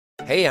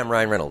Hey, I'm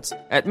Ryan Reynolds.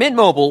 At Mint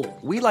Mobile,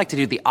 we like to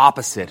do the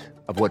opposite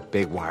of what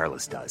Big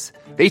Wireless does.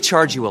 They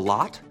charge you a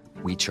lot,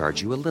 we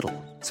charge you a little.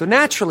 So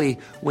naturally,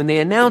 when they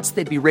announced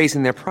they'd be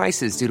raising their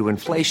prices due to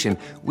inflation,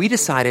 we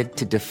decided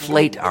to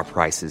deflate our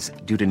prices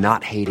due to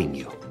not hating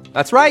you.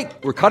 That's right.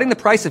 We're cutting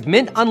the price of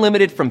Mint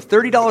Unlimited from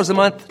 $30 a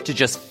month to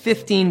just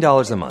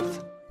 $15 a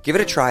month. Give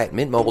it a try at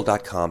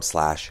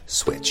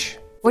mintmobile.com/switch.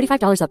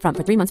 $45 up front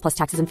for 3 months plus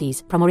taxes and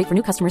fees. Promo rate for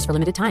new customers for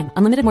limited time.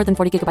 Unlimited more than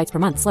 40 gigabytes per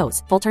month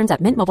slows. Full terms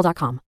at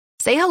mintmobile.com.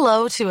 Say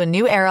hello to a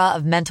new era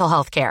of mental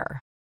health care.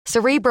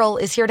 Cerebral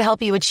is here to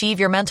help you achieve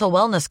your mental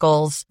wellness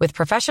goals with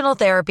professional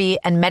therapy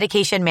and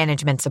medication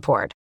management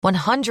support.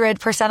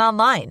 100%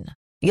 online.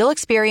 You'll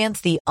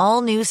experience the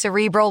all-new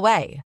Cerebral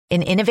Way,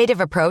 an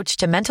innovative approach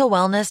to mental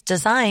wellness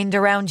designed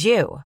around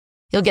you.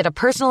 You'll get a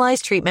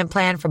personalized treatment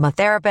plan from a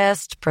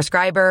therapist,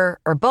 prescriber,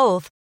 or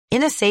both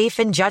in a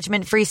safe and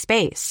judgment-free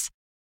space.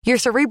 Your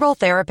Cerebral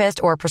therapist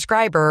or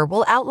prescriber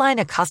will outline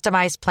a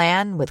customized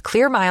plan with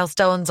clear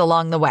milestones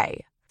along the way,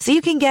 so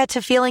you can get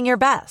to feeling your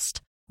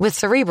best. With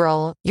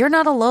Cerebral, you're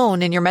not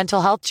alone in your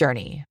mental health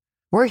journey.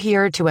 We're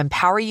here to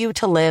empower you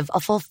to live a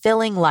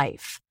fulfilling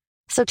life.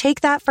 So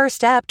take that first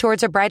step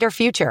towards a brighter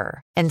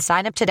future and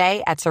sign up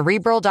today at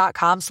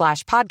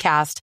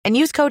Cerebral.com/podcast and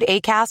use code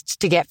ACAST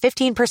to get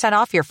 15%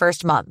 off your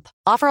first month.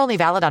 Offer only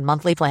valid on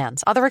monthly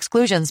plans. Other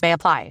exclusions may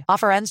apply.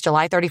 Offer ends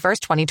July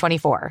 31st,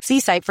 2024.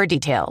 See site for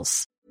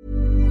details.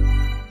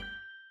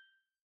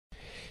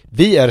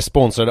 Vi är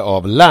sponsrade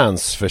av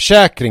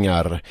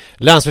Länsförsäkringar.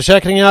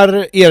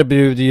 Länsförsäkringar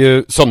erbjuder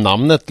ju, som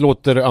namnet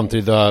låter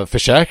antyda,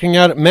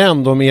 försäkringar,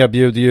 men de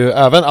erbjuder ju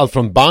även allt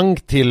från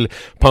bank till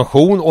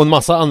pension och en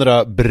massa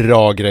andra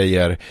bra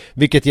grejer.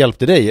 Vilket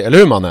hjälpte dig, eller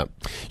hur Manne?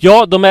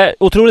 Ja, de är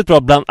otroligt bra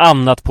bland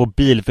annat på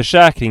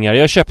bilförsäkringar.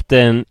 Jag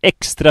köpte en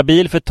extra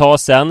bil för ett tag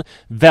sedan.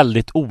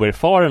 Väldigt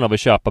oerfaren av att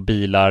köpa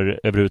bilar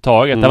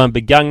överhuvudtaget. Det var en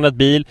begagnad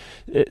bil.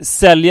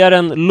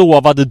 Säljaren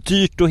lovade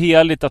dyrt och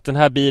heligt att den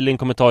här bilen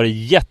kommer ta det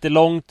jättelångt.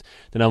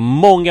 Den har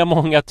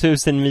många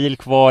tusen mil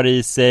kvar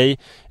i sig.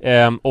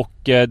 Och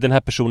den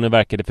här personen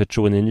verkade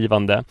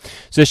förtroendeingivande.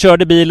 Så jag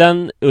körde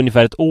bilen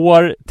ungefär ett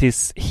år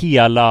tills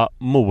hela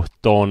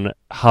motorn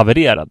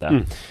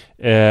havererade.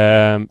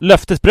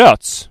 Löftet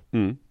bröts.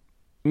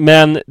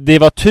 Men det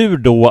var tur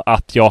då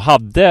att jag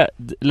hade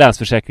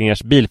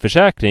Länsförsäkringars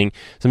bilförsäkring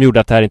som gjorde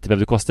att det här inte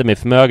behövde kosta mig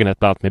förmögenhet,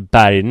 bland annat med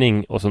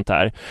bärgning och sånt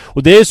där.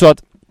 Och det är ju så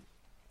att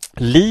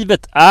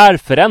livet är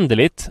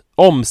föränderligt,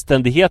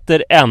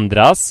 omständigheter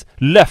ändras,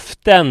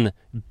 löften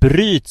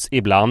bryts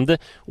ibland,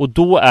 och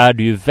då är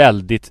det ju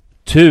väldigt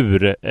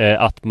tur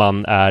att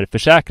man är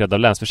försäkrad av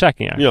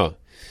Länsförsäkringar. Ja,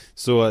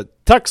 så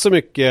tack så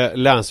mycket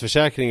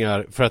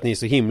Länsförsäkringar för att ni är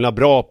så himla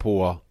bra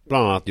på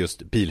bland annat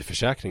just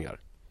bilförsäkringar.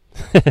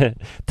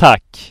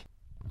 Tack.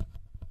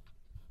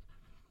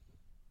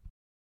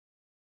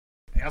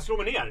 Jag slår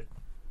mig ner,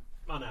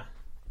 Manne,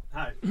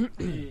 här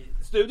i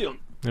studion.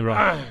 Det är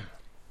bra.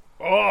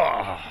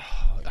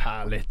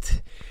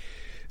 Härligt.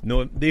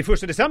 Det är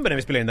 1 december när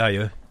vi spelar in det här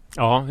ju.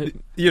 Ja.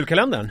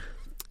 Julkalendern.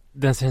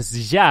 Den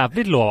känns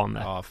jävligt lovande.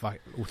 Ja,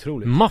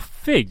 otroligt.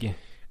 Maffig.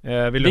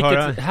 Vilket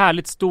höra?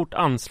 Härligt stort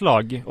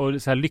anslag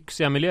och så här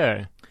lyxiga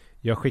miljöer.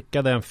 Jag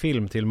skickade en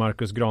film till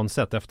Marcus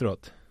Granstedt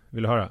efteråt.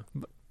 Vill du höra?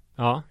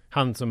 Ja.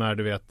 Han som är,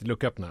 du vet,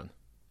 look-öppnaren.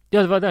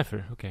 Ja, det var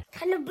därför. Okej.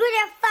 Kan du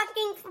börja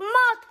fucking få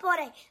mat på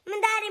dig?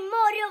 Men det här är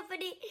imorgon, för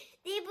det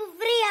är på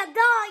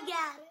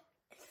fredagar.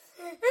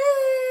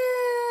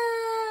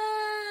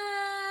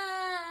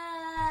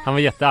 Han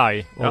var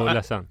jättearg och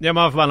ledsen. Jag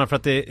var förbannad för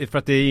att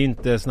det är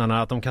inte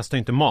sådana, att de kastar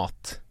inte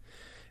mat.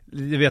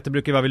 Du vet, det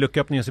brukar vara vid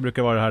lucköppningen, så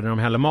brukar det vara det här när de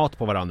häller mat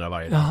på varandra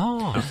varje dag.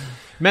 Jaha. Ja.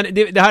 Men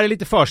det här är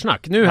lite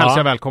försnack. Nu hälsar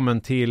jag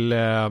välkommen till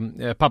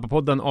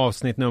Pappapodden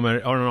avsnitt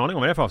nummer... Har du någon aning om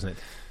vad det är för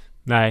avsnitt?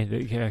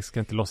 Nej, jag ska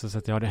inte låtsas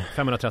att jag har det.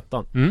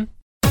 513.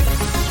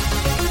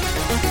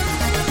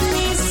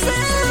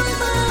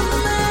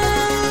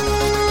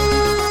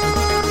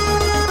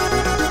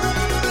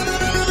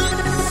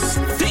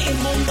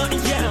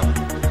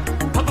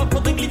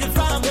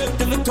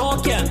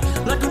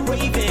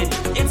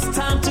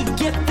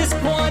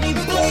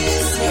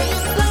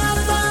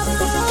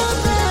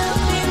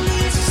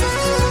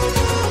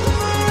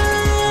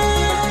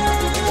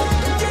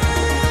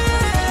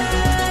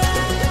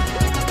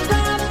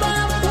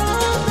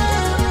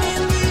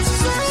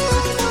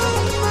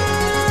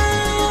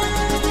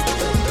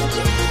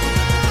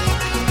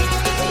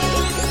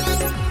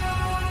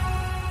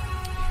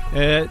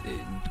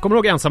 Kommer du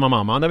ihåg Ensamma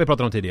mamma? Det vi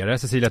pratade om tidigare,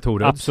 Cecilia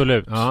Torup.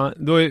 Absolut. Ja,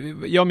 då,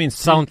 jag minns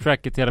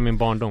soundtracket till hela min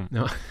barndom.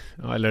 Ja,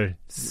 eller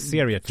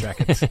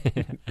serietracket.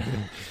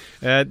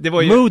 Det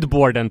var ju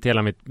moodboarden till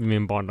hela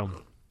min barndom.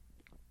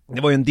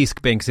 Det var ju en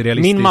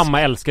diskbänksrealistisk. Min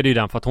mamma älskade ju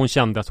den för att hon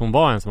kände att hon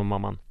var ensam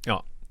mamman.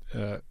 Ja,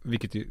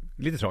 vilket är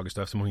lite tragiskt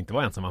då, eftersom hon inte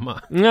var ensam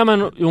mamma. Nej,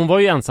 men hon var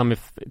ju ensam med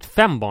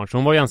 5 barn, så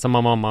hon var ju ensam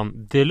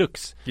mamman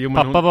deluxe.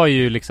 Pappa var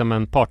ju liksom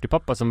en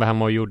partypappa som var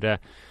hemma och gjorde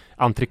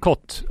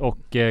entrecote och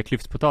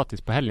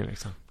klyftpotatis på helgen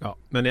liksom. Ja,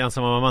 men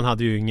ensamma mamman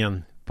hade ju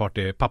ingen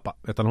partypappa,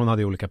 utan hon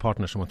hade olika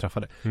partners som hon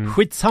träffade.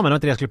 Skitsamma, det var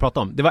inte det jag skulle prata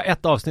om. Det var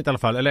ett avsnitt i alla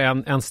fall,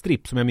 eller en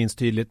stripp som jag minns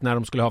tydligt, när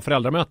de skulle ha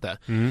föräldramöte.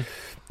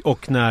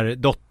 Och när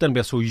dottern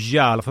blev så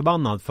jävla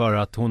förbannad för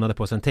att hon hade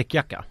på sig en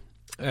täckjacka.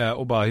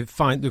 Och bara,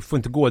 fan, du får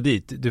inte gå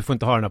dit, du får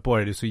inte ha den här på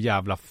dig, du är så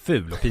jävla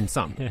ful och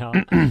pinsam.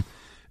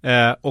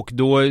 Och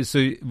då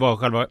så var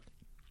själva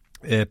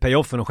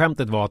payoffen och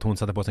skämtet var att hon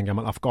satte på sig en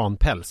gammal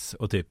afghanpäls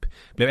och typ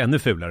blev ännu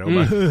fulare och,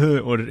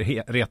 bara, och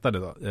retade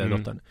då,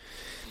 dottern.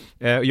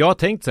 Jag har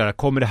tänkt så här,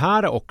 kommer det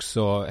här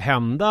också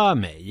hända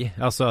mig?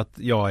 Alltså att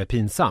jag är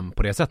pinsam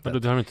på det sättet?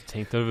 Men då har du inte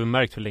tänkt, det har du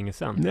märkt för länge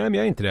sedan. Nej, men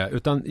jag är inte det.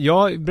 Utan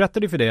jag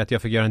berättade för dig att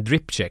jag fick göra en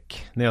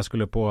drip-check när jag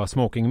skulle på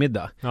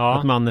smokingmiddag. Ja.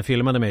 Att man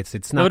filmade mig till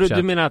sitt Snapchat. Ja,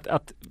 du menar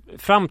att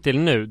fram till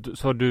nu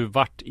så har du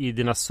varit i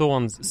dina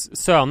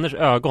söners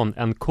ögon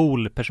en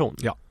cool person?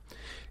 Ja,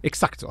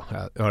 exakt så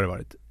har det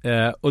varit.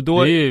 Och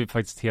då, det är ju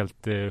faktiskt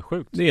helt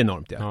sjukt. Det är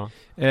enormt, ja.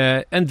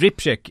 En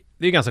drip-check,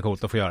 det är ganska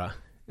coolt att få göra.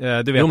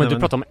 Du vet, jo, men du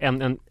pratar om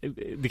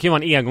det kan ju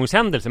vara en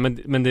engångshändelse,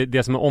 men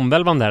det som är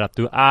omvälvande är att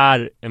du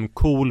är en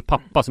cool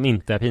pappa som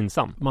inte är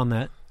pinsam.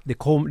 Manne,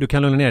 du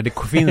kan lugna ner,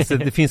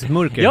 det finns ett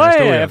mörker. Ja,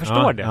 jag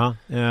förstår det. Ja.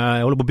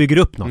 Jag håller på att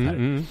bygga upp något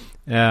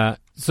här.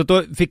 Så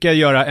då fick jag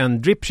göra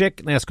en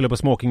drip-check när jag skulle på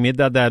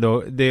smokingmiddag,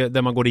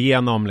 där man går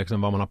igenom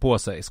liksom vad man har på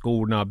sig,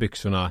 skorna,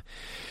 byxorna.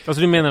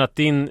 Alltså du menar att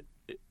din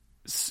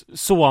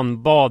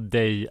son bad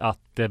dig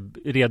att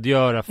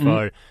redogöra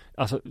för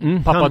alltså,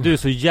 pappa, du är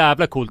så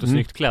jävla coolt och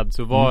snyggt klädd,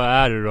 så vad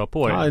är det du har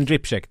på dig? Ja, en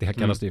drip-check, det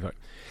kallas det för.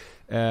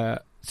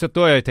 Så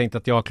då har jag ju tänkt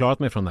att jag har klarat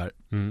mig från det här.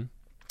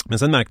 Men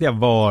sen märkte jag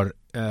var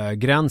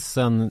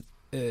gränsen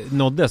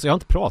nåddes. Jag har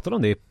inte pratat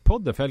om det i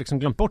podden, för jag har liksom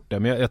glömt bort det.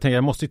 Men jag tänkte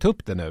jag måste ju ta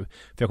upp det nu,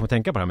 för jag kommer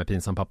tänka på det här med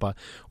pinsam pappa.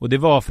 Och det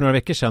var för några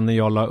veckor sedan när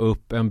jag la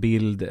upp en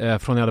bild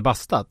från när jag hade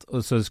bastat.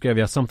 Och så skrev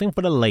jag something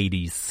for the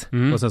ladies.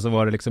 Och sen så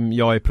var det liksom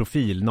jag i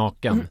profil,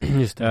 naken,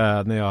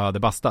 när jag hade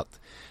bastat.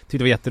 Tyckte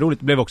det var jätteroligt.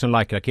 Det blev också en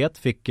like-raket.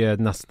 Fick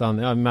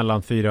nästan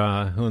mellan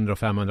 400 och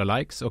 500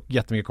 likes och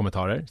jättemycket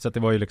kommentarer. Så att det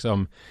var ju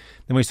liksom,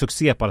 det var ju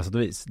succé på alla sätt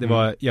och vis. Det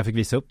var, jag fick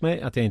visa upp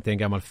mig att jag inte är en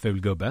gammal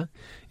ful gubbe.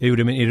 Jag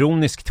gjorde en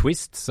ironisk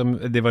twist som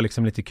det var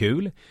liksom lite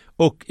kul.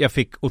 Och jag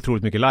fick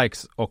otroligt mycket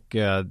likes och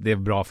det är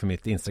bra för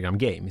mitt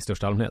Instagram-game i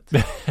största allmänhet.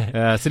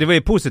 Så det var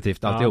ju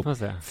positivt alltihop.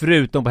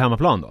 Förutom på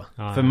hemmaplan då.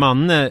 För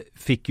Manne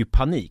fick ju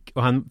panik.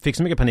 Och han fick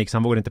så mycket panik så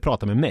han vågade inte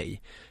prata med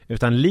mig.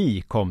 Utan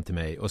Li kom till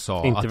mig och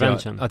sa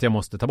att jag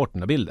måste ta bort den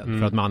där bilden.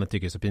 För att Manne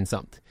tycker det är så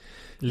pinsamt.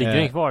 Ligger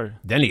den kvar?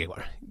 Den ligger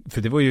kvar.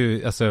 För det var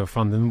ju, alltså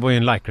fan, den var ju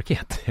en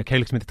like-raket. Jag kan ju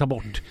liksom inte ta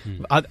bort.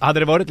 Hade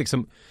det varit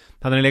liksom,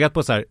 hade den legat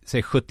på så här,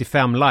 säg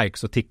 75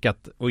 likes och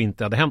tickat och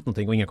inte hade hänt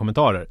någonting och inga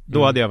kommentarer,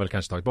 då hade jag väl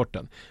kanske tagit bort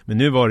den. Men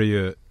nu var det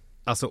ju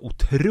alltså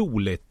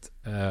otroligt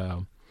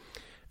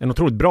en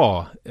otroligt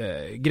bra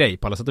grej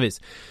på alla sätt och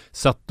vis.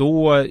 Så att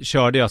då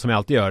körde jag som jag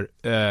alltid gör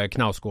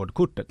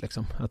Knausgård-kortet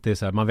liksom. Att det är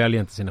så här, man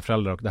väljer inte sina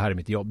föräldrar och det här är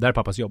mitt jobb. Det här är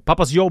pappas jobb.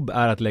 Pappas jobb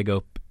är att lägga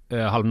upp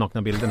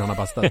halvnakna bilder när han har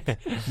bastat.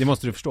 Det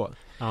måste du förstå.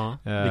 Ja,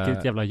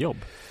 vilket jävla jobb.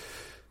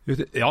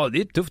 Ja, det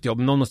är ett tufft jobb,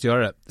 någon måste göra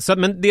det. Så,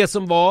 men det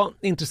som var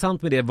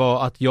intressant med det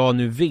var att jag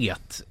nu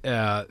vet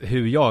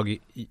hur jag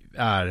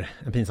är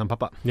en pinsam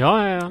pappa.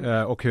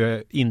 Ja. Och hur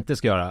jag inte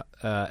ska göra,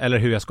 eller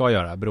hur jag ska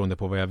göra, beroende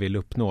på vad jag vill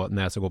uppnå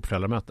när jag ska gå på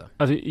föräldramöte.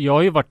 Alltså, jag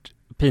har ju varit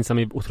pinsam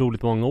i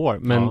otroligt många år,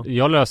 men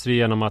jag löser det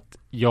genom att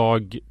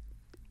jag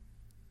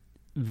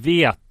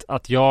vet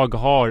att jag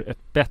har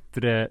ett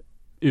bättre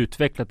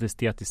utvecklat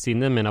estetiskt sinne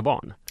med mina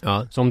barn.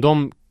 Ja. Så om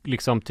de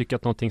liksom tycker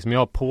att någonting som jag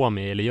har på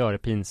mig eller gör är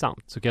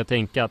pinsamt, så kan jag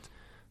tänka att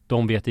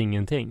de vet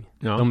ingenting.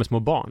 Ja. De är små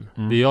barn.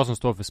 Det är jag som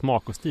står för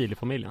smak och stil i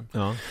familjen.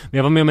 Ja. Men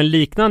jag var med om en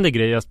liknande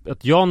grej,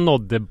 att jag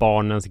nådde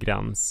barnens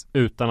gräns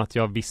utan att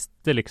jag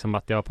visste liksom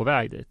att jag var på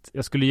väg dit.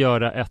 Jag skulle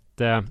göra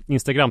ett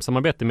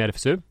Instagram-samarbete med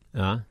RFSU.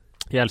 Ja.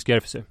 Jag älskar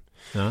RFSU.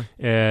 Ja.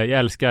 Jag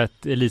älskar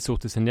att Elisa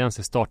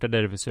Ottesen-Jensen startade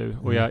RFSU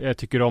och jag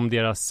tycker om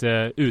deras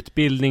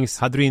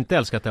Hade du inte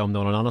älskat det om det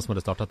var någon annan som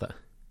hade startat det?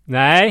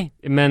 Nej,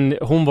 men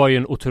hon var ju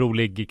en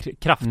otrolig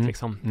kraft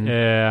liksom.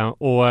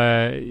 Och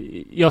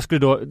jag skulle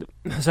då,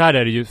 så här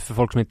är det ju för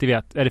folk som inte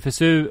vet,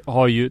 RFSU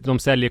har ju, de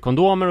säljer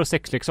kondomer och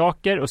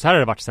sexleksaker, och så här har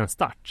det varit sedan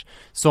start,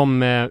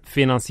 som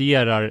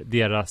finansierar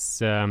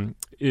deras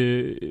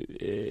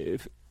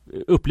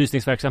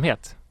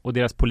upplysningsverksamhet och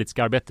deras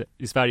politiska arbete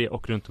i Sverige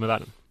och runt om i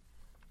världen.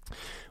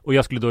 Och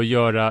jag skulle då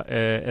göra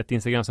ett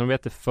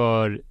Instagram-samarbete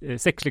för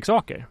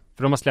sexleksaker.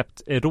 För de har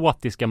släppt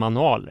erotiska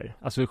manualer.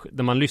 Alltså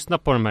när man lyssnar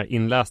på de här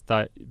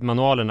inlästa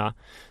manualerna,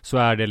 så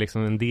är det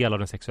liksom en del av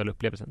den sexuella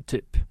upplevelsen,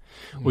 typ.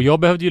 Och jag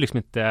behövde ju liksom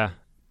inte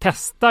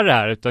testa det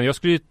här, utan jag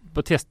skulle ju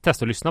testa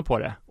att lyssna på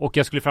det. Och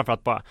jag skulle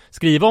framförallt bara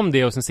skriva om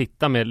det och sen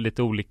sitta med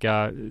lite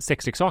olika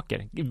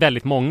sexleksaker.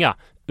 Väldigt många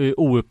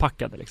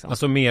oupppackade liksom.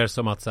 Alltså mer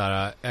som att så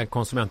här, en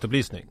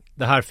konsumentupplysning.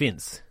 Det här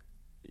finns.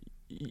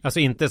 Alltså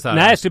inte så här...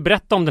 Nej, jag skulle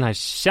berätta om den här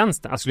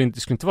tjänsten. Alltså det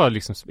skulle inte vara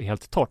liksom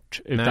helt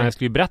torrt. Utan jag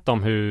skulle berätta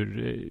om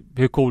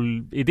hur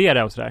cool idé det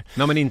är och sådär.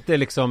 Nej, men inte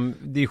liksom...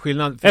 Det är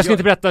skillnad... Jag skulle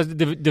inte berätta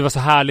det var så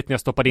härligt när jag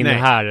stoppade in det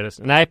här. Eller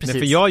så. Nej, precis.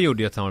 Nej, för jag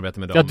gjorde ju ett samarbete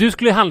med dem. Ja, du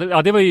skulle handla...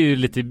 Ja, det var ju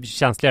lite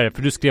känsligare.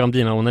 För du skrev om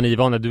dina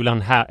onanivanor. Du ville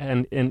ha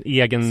en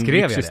egen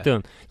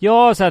lyxstund.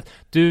 Ja, så att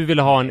du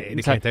ville ha en... Nej,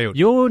 det kan jag inte ha gjort.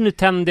 Jo, nu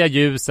tänder jag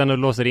ljusen och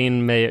låser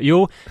in mig.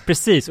 Jo,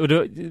 precis. Och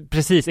då,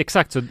 precis,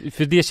 exakt så.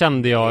 För det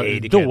kände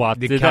jag det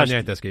kan jag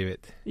inte ha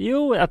skrivit.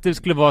 Jo, att det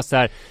skulle vara så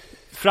här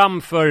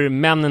framför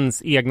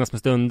männens egna små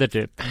stunder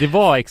typ. Det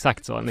var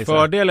exakt så.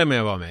 Fördelen med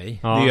att vara mig,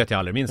 det är ju att jag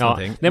aldrig minns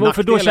någonting. Nej, men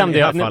för då kände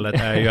i det här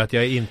fallet är ju att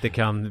jag inte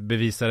kan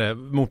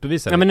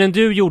motbevisa det. Ja, men när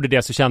du gjorde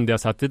det så kände jag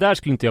så att det där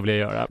skulle inte jag vilja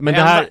göra.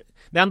 Men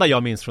det enda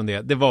jag minns från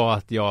det var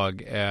att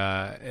jag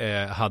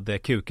hade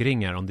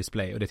kukringar on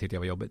display och det tyckte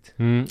jag var jobbigt.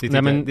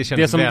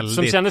 Det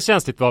som kändes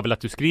känsligt var väl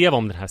att du skrev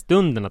om den här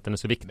stunden, att den är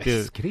så viktig.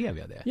 Men skrev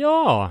jag det?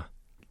 Ja.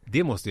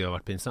 Det måste ju ha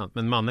varit pinsamt,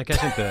 men mannen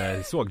kanske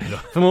inte såg det då.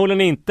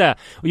 Förmodligen inte.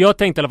 Och jag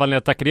tänkte i alla fall när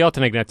jag tackade ja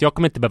till den här grejen att jag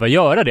kommer inte behöva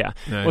göra det.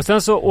 Nej. Och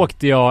sen så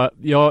åkte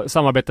jag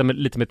samarbetade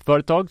lite med ett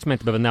företag som jag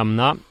inte behöver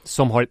nämna,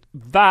 som har ett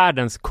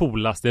världens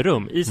coolaste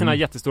rum. I sina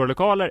jättestora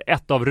lokaler,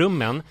 ett av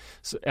rummen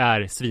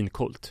är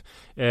svinkult.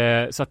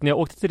 Så att när jag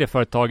åkte till det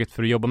företaget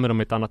för att jobba med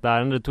dem i ett annat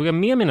ärende, tog jag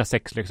med mina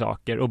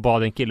sexleksaker och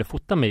bad en kille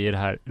fota mig i det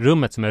här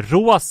rummet som är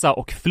rosa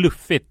och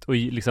fluffigt och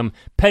liksom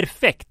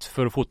perfekt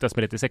för att fotas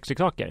med det till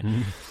sexleksaker.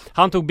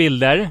 Han tog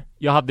bilder.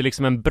 Jag hade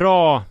liksom en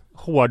bra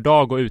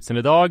hårdag och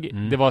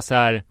utseendedag. Det var så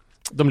här,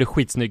 de blev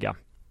skitsnygga.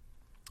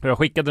 Och jag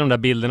skickade de där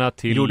bilderna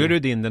till... Gjorde du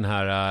den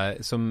här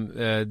som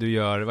du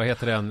gör, vad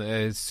heter den?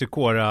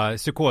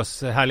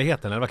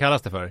 Psykoshärligheten, eller vad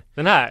kallas det för?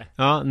 Den här?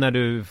 Ja, när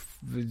du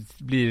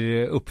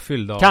blir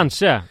uppfylld av...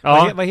 Kanske,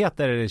 ja. Vad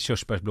heter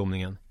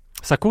körsbärsblomningen?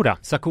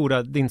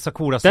 Sakura, din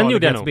Sakura den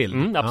gjorde jag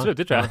nog. Absolut,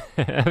 det tror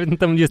jag. Jag vet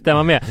inte om just den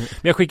var med. Men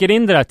jag skickade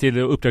in det där till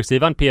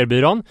uppdragsgivaren,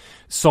 PR-byrån,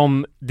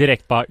 som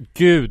direkt bara,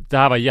 gud, det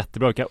här var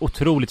jättebra, vilka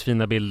otroligt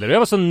fina bilder. Och jag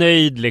var så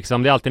nöjd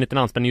liksom, det är alltid en liten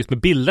anspänning just med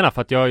bilderna,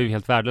 för att jag är ju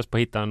helt värdelös på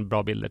att hitta en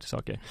bra bilder till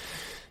saker.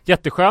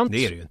 Jätteskönt.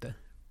 Det är det ju inte.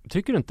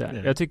 Tycker du inte?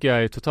 Nej. Jag tycker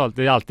jag är totalt,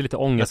 det är alltid lite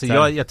ångest.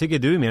 Alltså jag tycker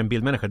du är mer en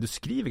bildmänniska, du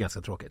skriver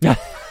ganska tråkigt.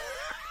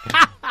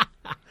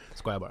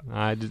 Skojar bara.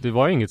 Nej, det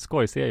var ju inget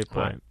skoj, ser jag ju på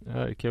dig. Det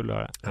är kul att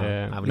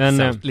höra.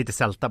 Ja, lite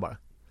sälta bara.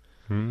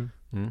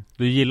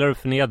 Du gillar att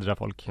förnedra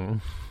folk.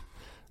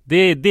 Det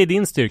är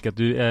din styrka, att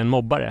du är en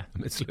mobbare.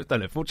 Men sluta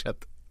nu,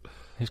 fortsätt.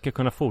 Hur ska jag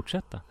kunna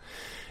fortsätta?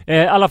 I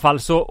alla fall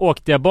så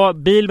åkte jag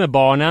bil med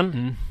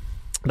barnen.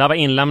 Det var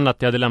inlämnat,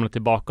 jag hade lämnat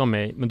tillbaka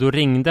mig. Men då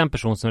ringde en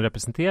person som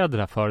representerade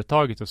det här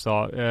företaget och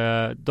sa,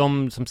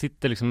 de som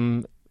sitter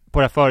liksom på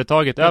det här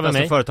företaget över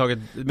mig. Företaget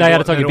där jag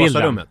hade tagit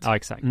bilden. Rummet. Ja,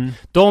 exakt.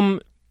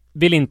 De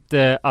vill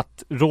inte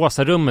att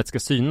rosa rummet ska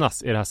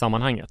synas i det här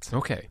sammanhanget.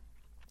 Okej.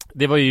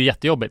 Det var ju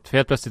jättejobbigt, för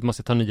helt plötsligt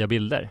måste jag ta nya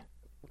bilder.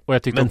 Och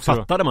jag tyckte men också...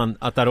 fattade man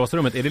att det här rosa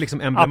rummet, är det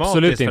liksom emblematiskt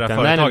absolut för det här inte.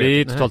 företaget? Nej,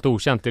 det är totalt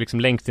okänt. Det är liksom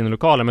längst in i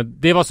lokalen. Men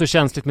det var så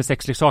känsligt med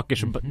sexleksaker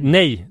så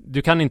nej,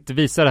 du kan inte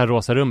visa det här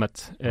rosa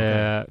rummet.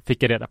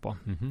 Fick jag reda på.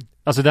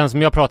 Alltså den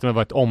som jag pratade med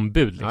var ett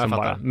ombud liksom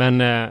bara. Men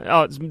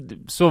ja,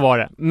 så var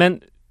det.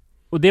 Men,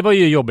 och det var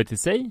ju jobbigt i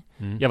sig.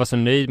 Jag var så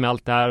nöjd med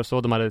allt det här och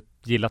så. De hade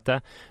gillat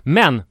det.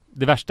 Men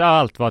det värsta av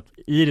allt var att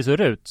Iris och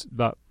Rut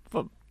bara,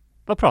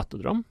 vad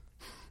pratade de om?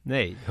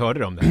 Nej, hörde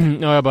de det?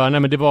 Ja, jag bara, nej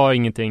men det var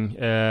ingenting.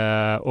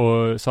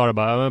 Och Sara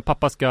bara,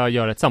 pappa ska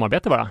göra ett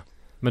samarbete bara.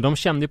 Men de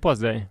kände ju på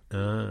sig.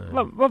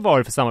 Vad var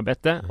det för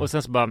samarbete? Och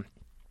sen så bara,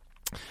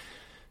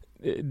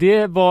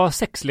 det var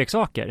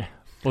sexleksaker.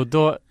 Och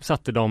då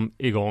satte de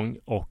igång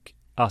och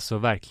alltså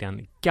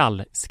verkligen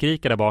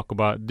gallskrika där bak och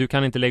bara, du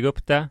kan inte lägga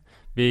upp det.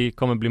 Vi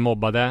kommer bli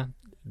mobbade.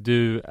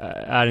 Du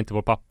är inte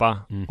vår pappa.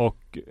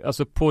 Och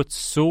alltså på ett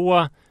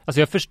så, alltså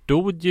jag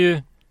förstod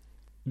ju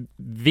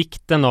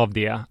vikten av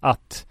det,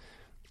 att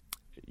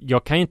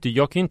jag kan ju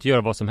inte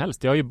göra vad som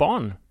helst. Jag har ju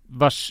barn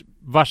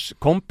vars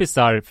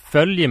kompisar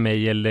följer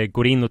mig eller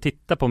går in och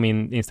tittar på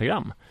min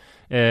Instagram.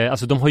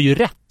 Alltså de har ju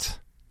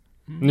rätt.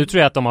 Nu tror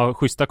jag att de har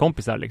schyssta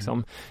kompisar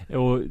liksom,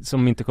 och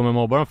som inte kommer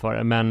mobba dem för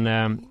det,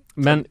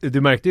 men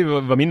du märkte ju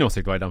vad min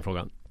åsikt var i den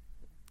frågan.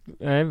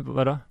 Nej,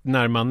 vadå?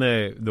 När man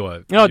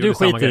då... Ja, du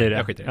skiter i det.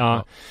 Jag skiter i det.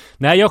 Ja.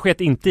 Nej, jag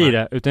sket inte i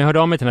det. Utan jag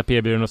hörde av mig till den här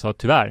PR-byrån och sa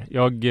tyvärr.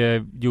 Jag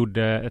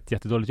gjorde ett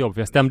jättedåligt jobb.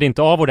 För jag stämde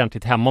inte av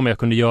ordentligt hemma om jag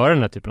kunde göra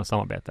den här typen av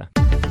samarbete.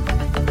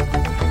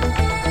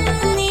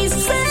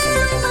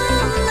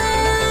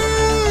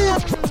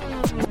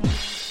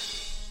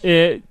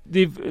 Det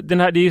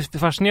är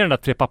fascinerande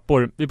att 3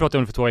 pappor... Vi pratade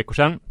om det för 2 veckor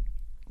sedan.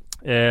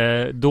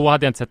 Då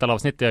hade jag inte sett alla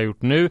avsnitt jag har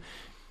gjort nu.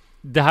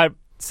 Det här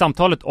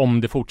samtalet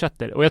om det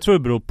fortsätter. Och jag tror det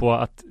beror på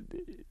att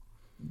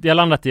det har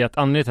landat i att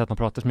anledningen till att man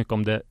pratar så mycket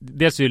om det,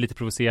 dels är det lite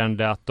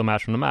provocerande att de är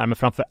som de är, men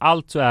framför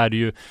allt så är det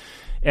ju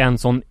en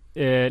sån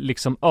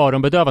liksom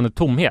öronbedövande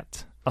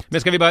tomhet.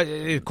 Men ska vi bara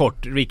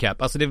kort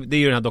recap. Alltså det är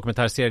ju den här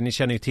dokumentärserien, ni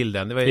känner ju till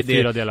den. Det är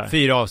 4 delar.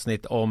 4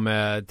 avsnitt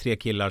om 3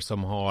 killar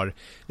som har,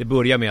 det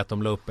börjar med att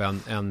de la upp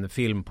en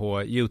film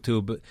på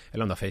YouTube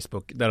eller om det var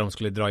Facebook där de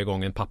skulle dra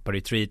igång en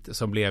pappa-retreat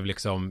som blev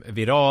liksom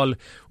viral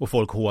och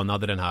folk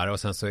hånade den här, och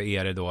sen så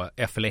är det då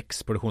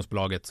FLX,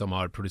 produktionsbolaget, som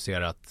har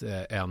producerat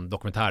en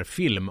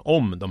dokumentärfilm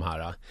om de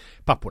här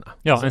papporna.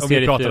 Ja, en serie.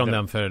 Vi pratade om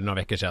den för några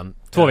veckor sedan.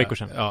 2 veckor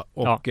sedan. Ja,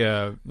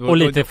 och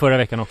lite förra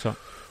veckan också.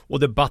 Och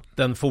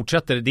debatten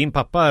fortsätter. Din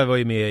pappa var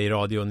ju med i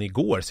radion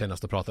igår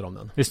senast och pratade om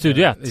den. I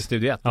Studio 1. I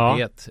Studio 1.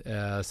 Ja.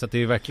 Så att det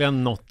är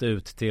verkligen nått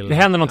ut till... Det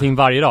händer någonting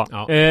varje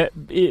dag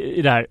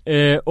i det här.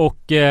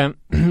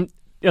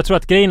 Jag tror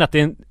att grejen att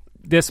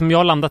det som jag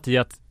har landat i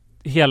att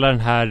hela den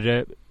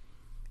här...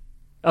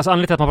 Alltså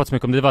anledningen till att man pratar så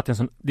mycket om det var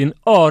att det är en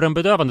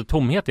öronbedövande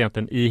tomhet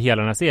egentligen i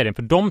hela den här serien.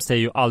 För de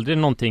säger ju aldrig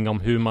någonting om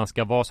hur man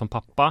ska vara som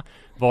pappa.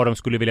 Vad de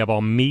skulle vilja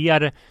vara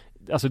mer.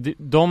 Alltså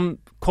de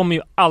kommer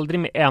ju aldrig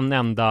med en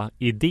enda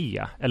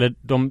idé. Eller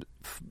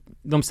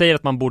de säger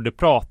att man borde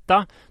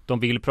prata. De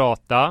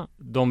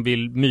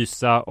vill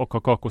mysa och ha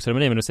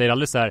kakoceremoni. Men de säger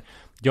aldrig så här: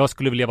 jag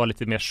skulle vilja vara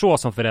lite mer så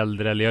som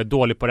förälder. Eller jag är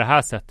dålig på det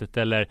här sättet.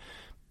 Eller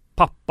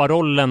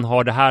papparollen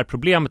har det här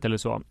problemet eller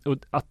så. Och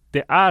att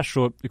det är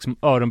så liksom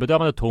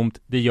öronbedövande tomt,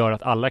 det gör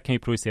att alla kan ju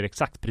projicera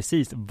exakt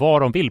precis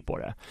vad de vill på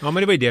det. Ja,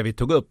 men det var ju det vi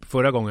tog upp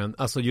förra gången.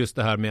 Alltså just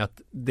det här med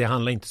att det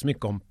handlar inte så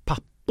mycket om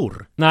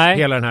pappor. Nej.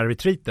 Hela den här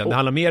retreaten. Det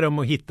handlar mer om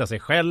att hitta sig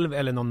själv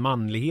eller någon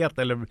manlighet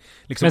eller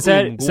liksom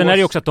men sen är det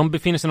ju också att de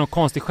befinner sig i någon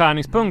konstig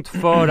skärningspunkt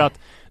för att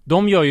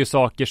de gör ju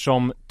saker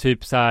som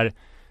typ så här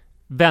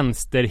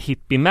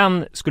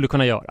vänster-hippiemän skulle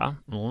kunna göra.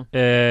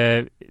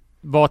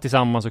 Vara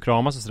tillsammans och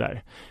kramas och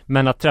sådär.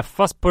 Men att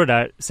träffas på det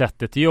där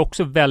sättet är ju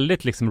också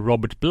väldigt liksom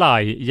Robert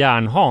Bly,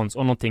 Järnhans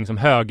och någonting som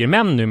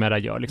högermän numera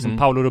gör. Liksom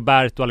Paolo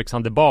Roberto och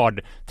Alexander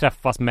Bard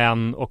träffas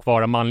män och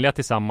vara manliga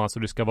tillsammans,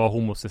 och det ska vara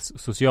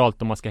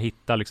homosocialt och man ska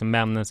hitta liksom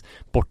männens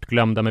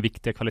bortglömda med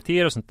viktiga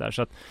kvaliteter och sånt där.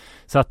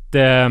 Så att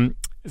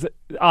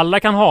alla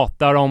kan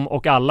hata dem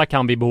och alla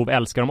kan vid behov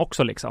älska dem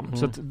också liksom.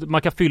 Så att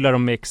man kan fylla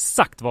dem med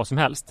exakt vad som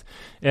helst.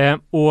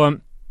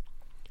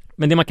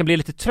 Men det man kan bli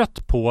lite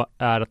trött på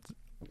är att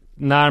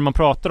när man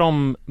pratar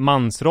om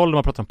mansroll,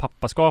 man pratar om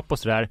pappaskap och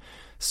sådär,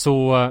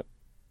 så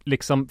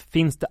liksom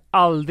finns det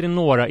aldrig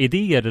några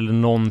idéer eller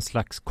någon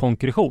slags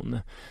konkretion.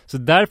 Så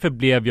därför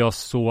blev jag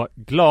så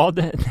glad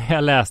när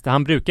jag läste.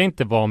 Han brukar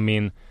inte vara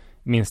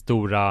min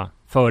stora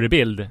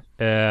förebild.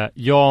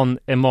 Jan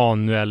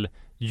Emanuel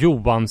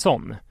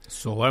Johansson.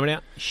 Så var det med det.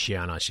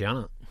 Tjena.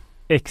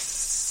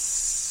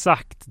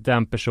 Exakt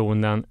den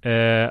personen.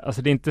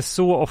 Alltså det är inte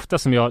så ofta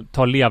som jag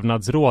tar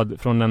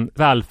levnadsråd från en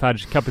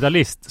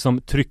välfärdskapitalist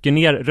som trycker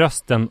ner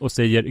rösten och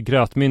säger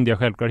grötmyndiga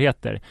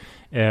självklarheter.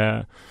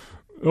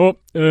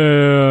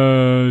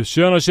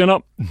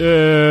 Tjena.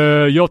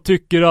 Jag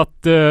tycker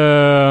att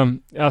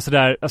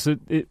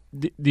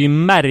det är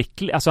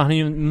märkligt. Alltså han är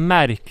ju en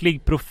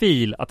märklig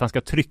profil att han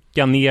ska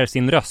trycka ner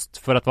sin röst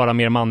för att vara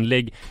mer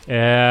manlig.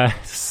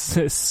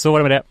 Så är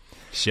det med det.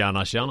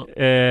 Tjena.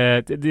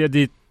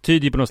 Det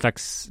tyder på någon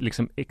slags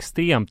liksom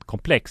extremt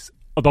komplex.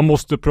 Att man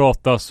måste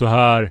prata så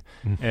här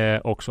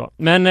också.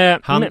 Men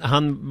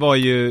han var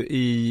ju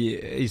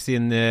i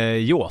sin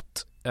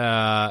yacht.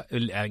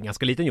 En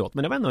ganska liten yacht,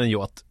 men det var ändå en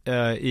yacht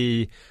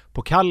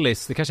på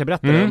Kallis, det kanske jag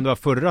berättade om det var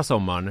förra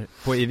sommaren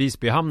i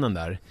Visbyhamnen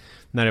där,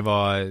 när det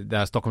var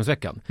där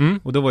Stockholmsveckan.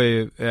 Och då var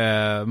ju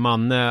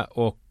Manne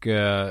och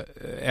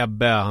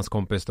Ebbe, hans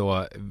kompis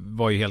då,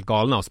 var ju helt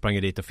galna och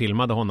sprang dit och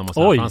filmade honom och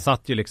så. Han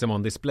satt ju liksom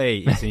on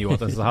display i sin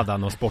yacht och så hade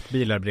han några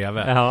sportbilar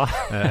bredvid. Ja.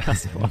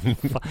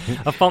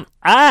 Vad fan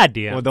är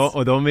det?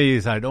 Och de är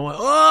ju så här,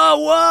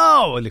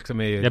 wow!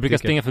 Liksom är ju, jag brukar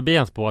springa förbi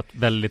hans båt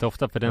väldigt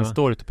ofta, för den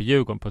står ute på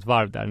Djurgården på ett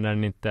varv där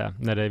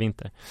när det är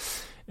vinter.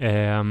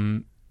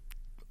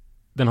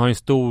 Den har ju en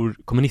stor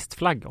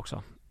kommunistflagg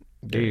också.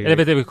 Eller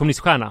vet du,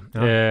 kommuniststjärna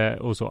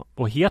och så.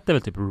 Och heter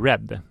väl typ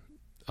Red.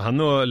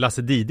 Han och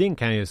Lasse Diding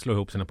kan ju slå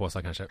ihop sina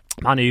påsar kanske.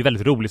 Han är ju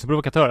väldigt rolig som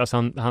provokatör.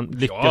 Alltså han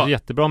lyckas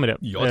jättebra med det.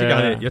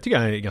 Jag tycker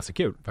han är ganska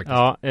kul faktiskt.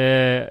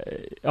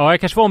 Jag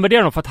kanske får omvärdera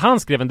honom, för att han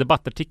skrev en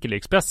debattartikel i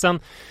Expressen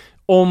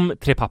om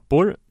 3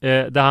 pappor.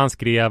 Där han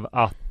skrev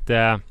att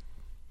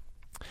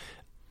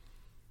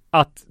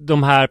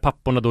de här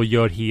papporna då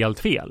gör helt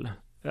fel.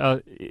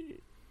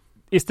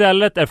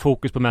 Istället är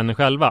fokus på männen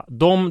själva.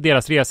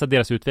 Deras resa,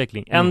 deras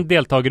utveckling. En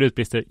deltagare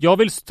utbrister: jag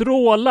vill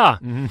stråla!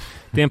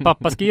 Det en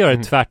pappa ska göra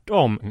är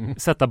tvärtom.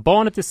 Sätta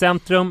barnet i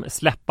centrum,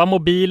 släppa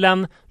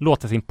mobilen,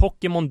 låta sin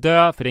Pokémon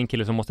dö, för det är en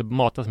kille som måste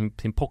mata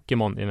sin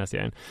Pokémon i den här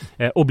serien.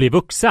 Och bli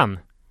vuxen.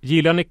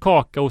 Gillar ni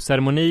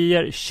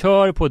kakaoceremonier,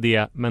 kör på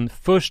det. Men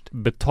först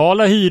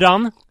betala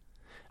hyran,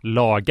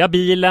 laga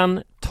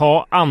bilen,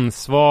 ta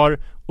ansvar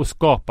och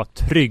skapa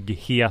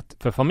trygghet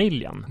för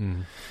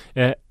familjen.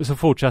 Så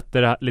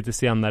fortsätter det lite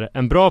senare.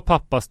 En bra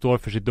pappa står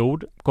för sitt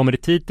ord, kommer i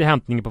tid till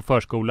hämtningen på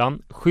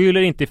förskolan,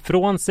 skyller inte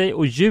ifrån sig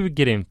och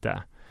ljuger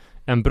inte.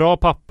 En bra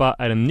pappa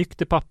är en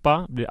nykter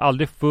pappa, blir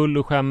aldrig full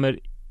och skämmer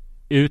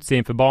ut sig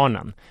inför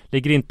barnen.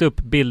 Lägger inte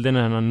upp bilderna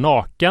när han är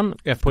naken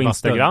på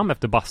Instagram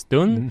efter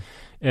bastun.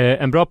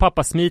 En bra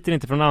pappa smiter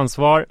inte från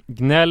ansvar,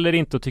 gnäller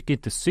inte och tycker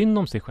inte synd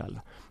om sig själv.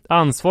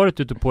 Ansvaret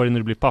ute på dig när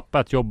du blir pappa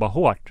är att jobba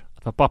hårt.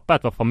 Att vara pappa är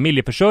att vara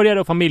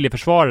familjeförsörjare och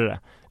familjeförsvarare.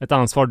 Ett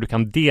ansvar du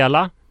kan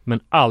dela men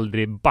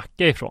aldrig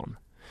backa ifrån.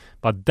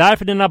 Var där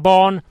för dina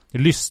barn,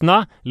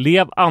 lyssna,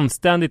 lev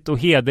anständigt och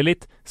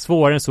hederligt.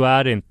 Svårare än så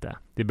är det inte.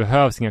 Det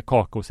behövs inga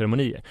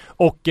kakaoceremonier.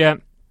 Och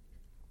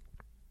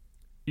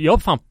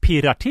jag fan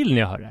pirrar till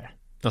när jag hör det här.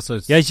 Alltså,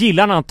 jag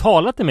gillar när han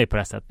talar till mig på det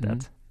här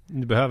sättet.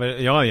 Du behöver,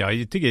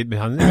 jag tycker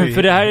han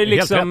för det här är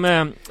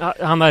liksom,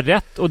 han har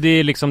rätt och det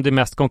är liksom det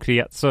mest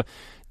konkret. Så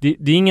det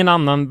är ingen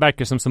annan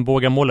verkar som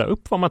vågar måla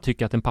upp vad man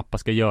tycker att en pappa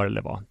ska göra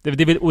eller vad. Det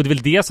är väl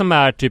det som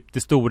är typ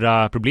det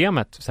stora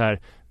problemet så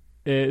här.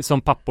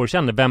 Som pappor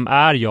känner, vem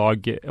är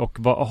jag och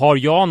har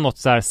jag något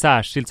så här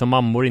särskilt som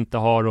mammor inte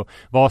har och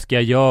vad ska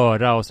jag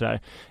göra och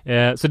sådär.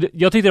 Så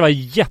jag tyckte det var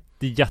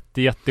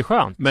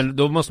jätteskönt. Men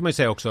då måste man ju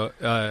säga också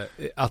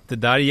att det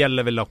där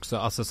gäller väl också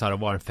alltså så här att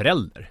vara en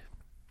förälder.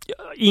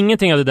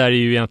 Ingenting av det där är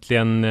ju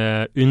egentligen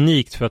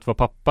unikt för att vara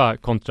pappa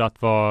kontra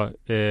att vara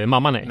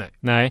mamma.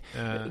 Nej.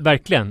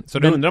 Verkligen. Så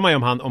då undrar man ju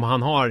om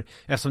han har,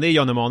 eftersom det är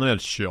Jan Emanuel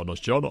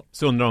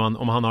så undrar man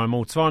om han har en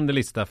motsvarande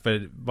lista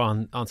för vad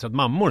han anser att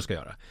mammor ska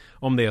göra.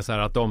 Om det är så här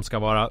att de ska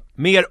vara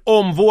mer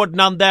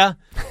omvårdnande,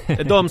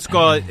 de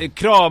ska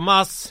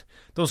kramas,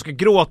 de ska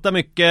gråta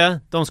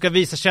mycket, de ska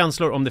visa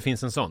känslor om det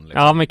finns en sån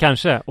liksom. Ja men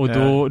kanske, och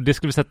då det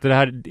skulle sätta det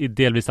här i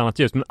delvis annat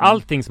ljus. Men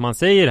allting som han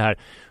säger här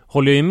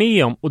håller jag ju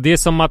med om. Och det är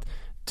som att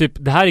typ,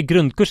 det här är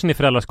grundkursen i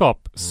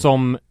föräldraskap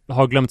som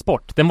har glömts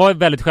bort. Den var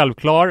väldigt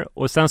självklar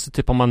och sen så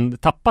typ har man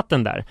tappat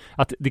den där.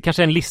 Att det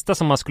kanske är en lista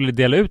som man skulle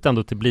dela ut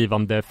ändå till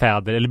blivande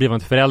fäder eller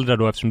blivande föräldrar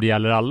då eftersom det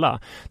gäller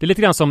alla. Det är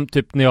lite grann som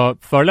typ när jag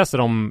föreläser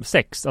om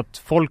sex, att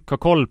folk har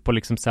koll på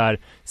liksom så här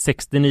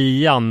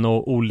 69an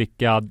och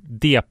olika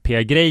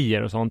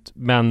DP-grejer och sånt,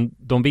 men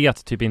de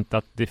vet typ inte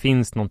att det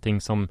finns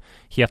någonting som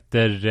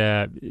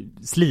heter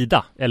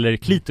slida eller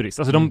klitoris.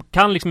 Alltså de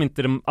kan liksom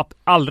inte de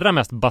allra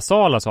mest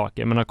basala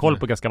saker men har koll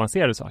på ganska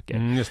avancerade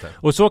saker. Just det.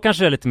 Och så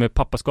kanske det är lite med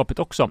pappaskapet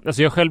också.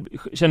 Alltså jag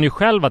känner ju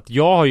själv att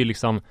jag har ju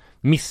liksom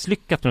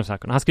misslyckats med de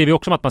sakerna. Han skriver ju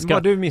också om att man ska...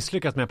 Vad har du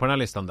misslyckats med på den här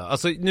listan då?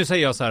 Alltså nu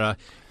säger jag så här,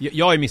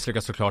 jag har ju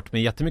misslyckats såklart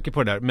med jättemycket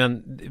på det där,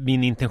 men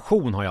min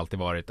intention har ju alltid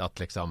varit att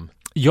liksom...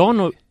 Jag har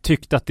nog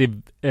tyckt att det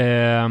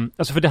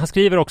alltså för det han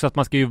skriver också att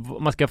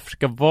man ska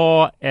försöka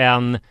vara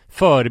en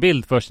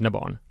förebild för sina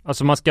barn.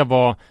 Alltså man ska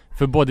vara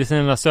för både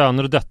sina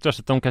söner och döttrar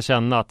så att de kan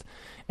känna att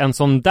en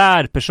sån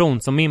där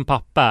person som min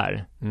pappa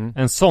är,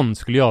 en sån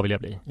skulle jag vilja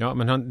bli. Ja,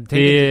 men det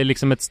är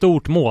liksom ett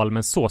stort mål,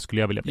 men så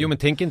skulle jag vilja bli. Jo, men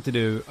tänker inte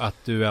du att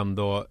du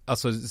ändå,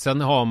 alltså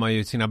sen har man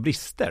ju sina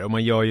brister och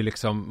man gör ju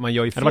fel.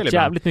 Det har varit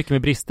jävligt mycket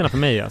med bristerna för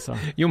mig alltså.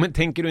 Jo, men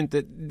tänker du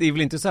inte, det är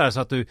väl inte så här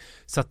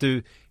så att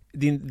du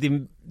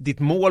ditt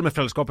mål med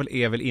föräldraskapet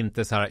är väl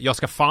inte så här, jag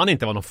ska fan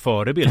inte vara någon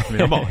förebild för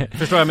mina barn.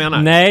 Förstår jag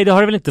menar? Nej, det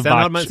har det väl inte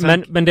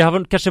varit. Men det har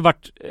väl kanske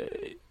varit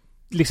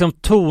liksom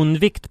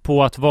tonvikt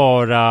på att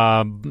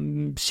vara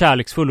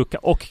kärleksfull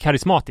och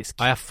karismatisk.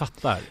 Ja, jag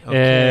fattar.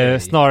 Okay.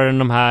 Snarare än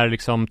de här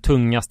liksom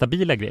tunga,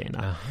 stabila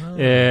grejerna.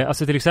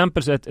 Alltså till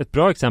exempel, så ett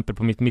bra exempel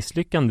på mitt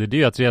misslyckande, det är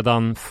ju att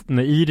redan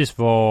när Iris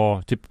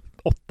var typ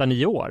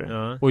 8-9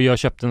 år och jag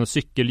köpte en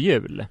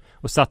cykelhjul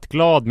och satt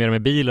glad med dem i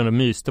bilen och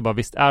myste och bara,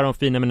 visst är de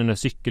fina med den där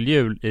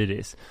cykelhjul,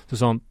 Iris? Så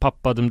sa hon,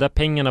 pappa, de där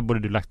pengarna borde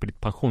du lagt på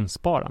ditt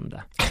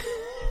pensionssparande.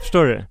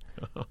 Förstår du?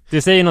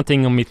 Det säger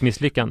någonting om mitt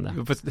misslyckande.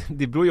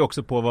 Det beror ju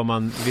också på vad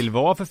man vill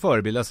vara för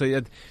förebild. Alltså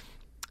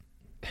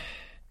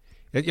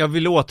jag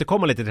vill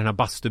återkomma lite till den här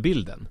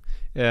bastubilden.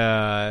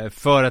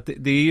 För att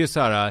det är ju så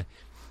här,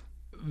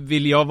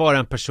 vill jag vara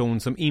en person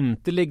som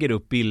inte lägger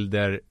upp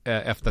bilder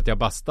efter att jag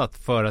bastat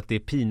för att det är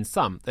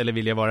pinsamt? Eller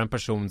vill jag vara en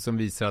person som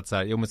visar att så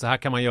här, jo men så här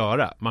kan man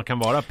göra. Man kan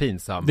vara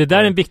pinsam. Det där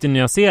är en viktig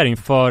nyansering,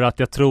 för att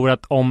jag tror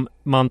att om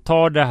man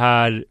tar det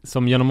här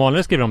som Jan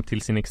Emanuel skriver om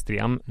till sin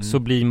extrem, så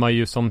blir man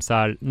ju som så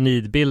här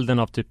nidbilden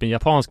av typ en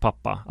japansk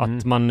pappa.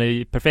 Att man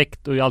är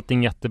perfekt och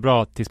allting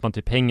jättebra tills man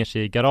typ hänger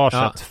sig i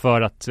garaget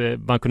för att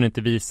man kunde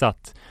inte visa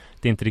att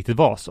det inte riktigt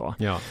var så.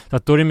 Ja. Så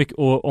att då är det mycket,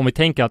 och om vi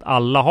tänker att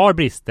alla har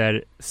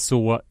brister,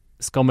 så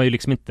ska man ju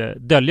liksom inte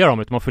dölja dem,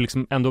 utan man får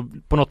liksom ändå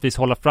på något vis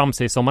hålla fram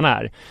sig som man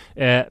är.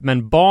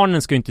 Men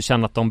barnen ska ju inte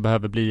känna att de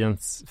behöver bli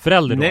ens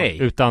förälder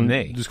då, utan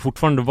du ska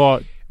fortfarande vara...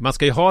 Man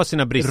ska ju ha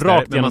sina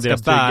brister, men man ska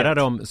bära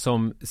dem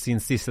som sin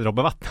sista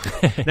droppe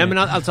vatten. Nej, men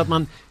alltså att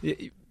man...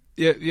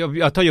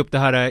 Jag tar ju upp det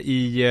här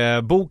i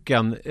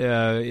boken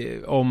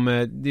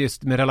om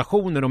just med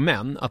relationer och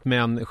män, att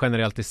män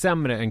generellt är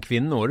sämre än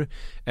kvinnor,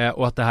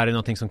 och att det här är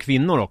någonting som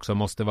kvinnor också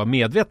måste vara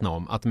medvetna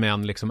om, att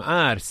män liksom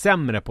är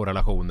sämre på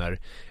relationer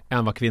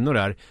än vad kvinnor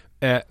är.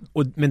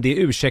 Men det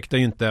ursäktar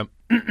ju inte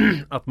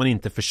att man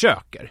inte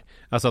försöker.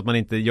 Alltså att man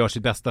inte gör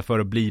sitt bästa för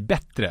att bli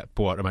bättre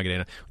på de här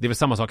grejerna. Det är väl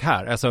samma sak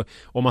här. Alltså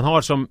om man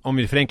har som, om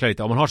vi förenklar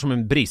lite, om man har som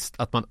en brist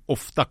att man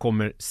ofta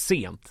kommer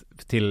sent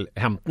till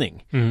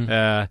hämtning,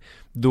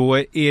 då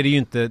är det ju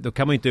inte, då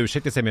kan man ju inte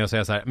ursäkta sig med att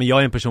säga så här, men jag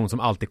är en person som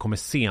alltid kommer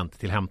sent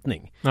till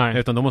hämtning. Nej.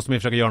 Utan då måste man ju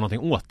försöka göra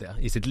någonting åt det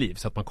i sitt liv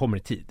så att man kommer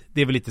i tid.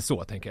 Det är väl lite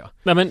så, tänker jag.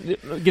 Nej, men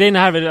grejen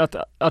här är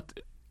att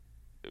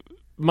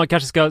man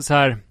kanske ska så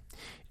här,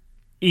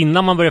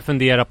 innan man börjar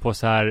fundera på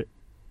så här,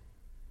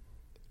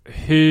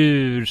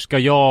 hur ska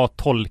jag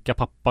tolka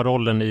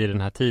papparollen i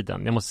den här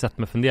tiden? Jag måste sätta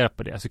mig och fundera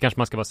på det. Så kanske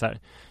man ska vara så här,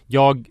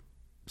 jag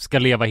ska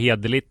leva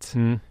hederligt.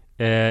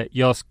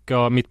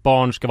 Mitt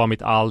barn ska vara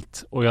mitt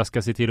allt, och jag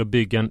ska se till att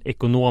bygga en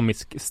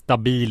ekonomisk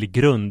stabil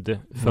grund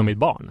för mitt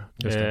barn.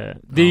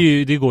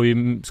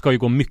 Ska ju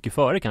gå mycket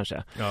före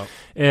kanske.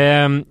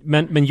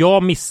 Men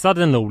jag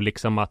missade nog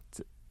liksom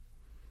att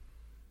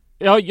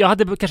jag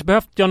hade kanske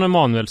behövt Jan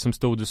Emanuel som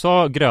stod och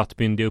sa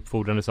grötmyndiga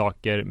uppfordrande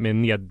saker med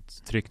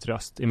nedtryckt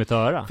röst i mitt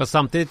öra. Fast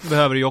samtidigt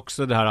behöver du ju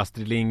också det här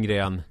Astrid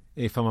Lindgren.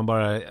 Ifall man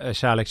bara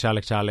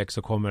kärlek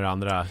så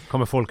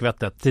kommer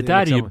folkvettet. Det där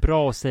liksom är ju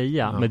bra att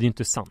säga, men det är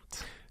inte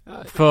sant.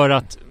 För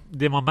att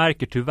det man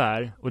märker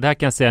tyvärr, och det här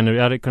kan jag säga nu,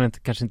 jag hade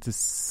kanske inte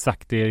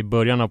sagt det i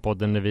början av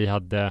podden när vi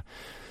hade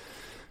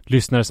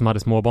lyssnare som hade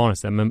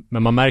småbarn,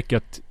 men man märker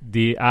att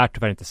det är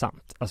tyvärr inte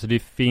sant. Alltså det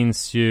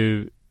finns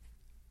ju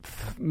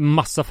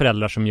massa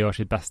föräldrar som gör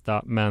sitt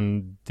bästa,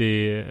 men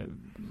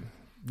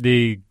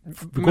det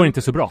går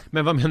inte så bra.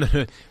 Men vad menar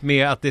du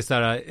med att det är så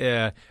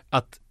här,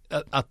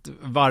 att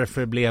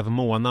varför blev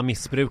Mona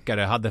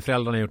missbrukare? Hade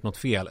föräldrarna gjort något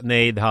fel?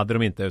 Nej, det hade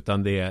de inte,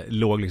 utan det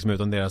låg liksom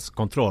utan deras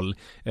kontroll.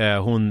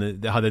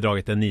 Hon hade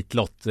dragit en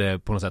nitlott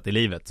på något sätt i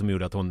livet som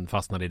gjorde att hon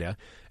fastnade i det.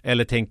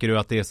 Eller tänker du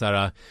att det är så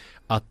här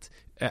att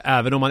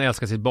även om man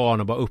älskar sitt barn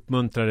och bara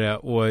uppmuntrar det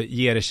och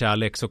ger det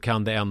kärlek, så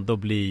kan det ändå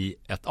bli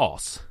ett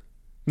as?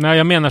 Nej,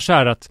 jag menar så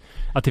här att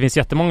det finns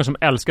jättemånga som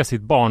älskar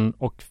sitt barn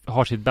och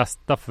har sitt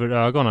bästa för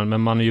ögonen,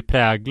 men man är ju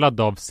präglad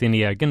av sin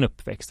egen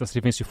uppväxt. Alltså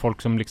det finns ju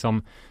folk som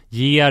liksom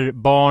ger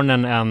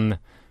barnen en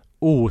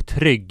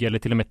otrygg eller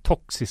till och med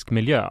toxisk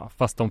miljö,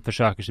 fast de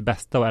försöker sitt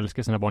bästa och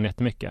älskar sina barn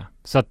jättemycket.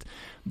 Så att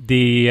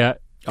det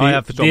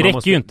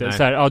räcker ju inte.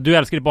 Så här, du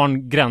älskar ditt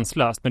barn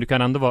gränslöst, men du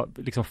kan ändå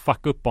liksom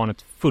fucka upp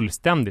barnet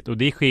fullständigt, och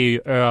det sker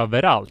ju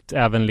överallt,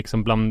 även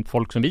liksom bland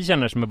folk som vi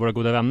känner som är våra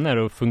goda vänner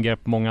och fungerar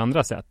på många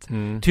andra sätt.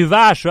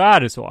 Tyvärr så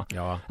är det så.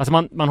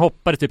 Alltså man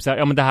hoppades typ så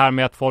här, men det här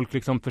med att folk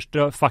liksom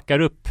fuckar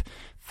upp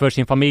för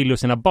sin familj och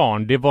sina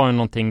barn, det var ju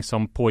någonting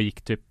som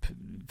pågick typ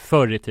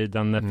förr i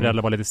tiden när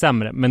föräldrar var lite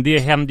sämre, men det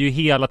händer ju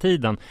hela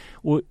tiden,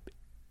 och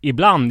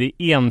ibland i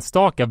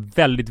enstaka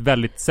väldigt,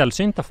 väldigt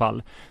sällsynta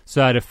fall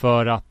så är det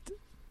för att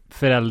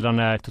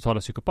föräldrarna är totala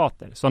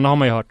psykopater. Så har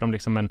man ju hört om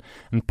liksom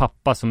en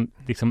pappa som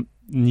liksom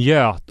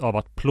njöt av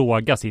att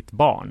plåga sitt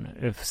barn,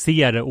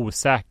 ser det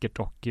osäkert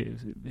och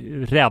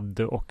rädd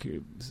och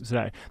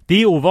sådär.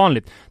 Det är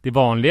ovanligt. Det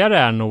vanligare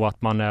är nog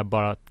att man är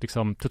bara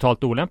liksom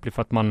totalt olämplig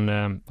för att man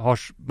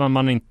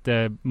är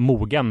inte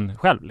mogen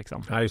själv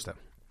liksom. Ja, just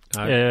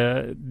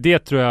det. Det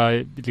tror jag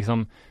är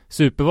liksom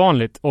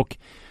supervanligt. Och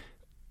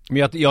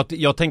men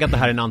jag tänker att det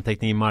här är en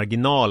anteckning i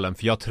marginalen,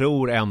 för jag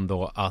tror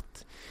ändå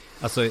att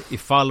alltså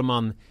ifall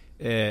man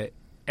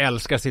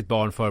älskar sitt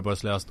barn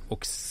förbehållslöst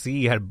och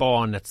ser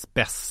barnets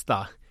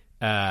bästa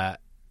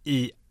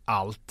i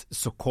allt,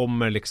 så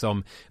kommer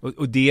liksom,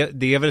 och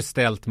det är väl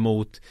ställt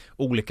mot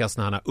olika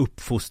sådana här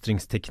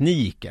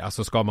uppfostringstekniker.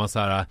 Alltså ska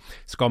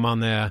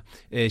man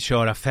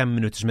köra 5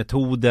 minuters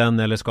metoden,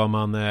 eller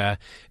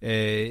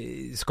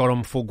ska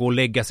de få gå och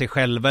lägga sig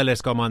själva, eller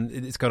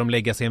ska de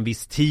lägga sig en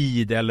viss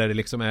tid, eller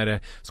liksom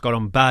ska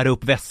de bära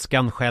upp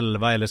väskan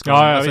själva, eller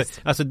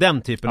alltså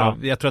den typen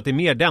av, jag tror att det är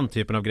mer den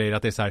typen av grejer,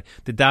 att det är så här,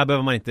 det där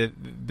behöver man inte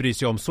bry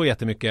sig om så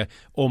jättemycket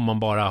om man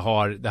bara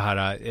har det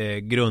här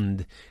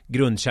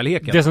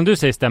grundkärleken. Det som du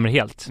säger stämmer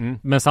helt.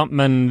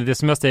 Men det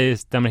som jag säger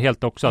stämmer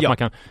helt också, att man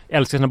kan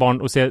älska sina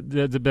barn och se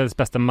det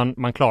bästa,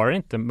 man klarar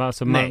inte.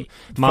 Alltså man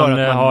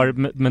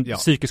har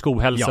psykisk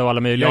ohälsa och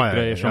alla möjliga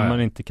grejer som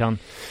man inte kan.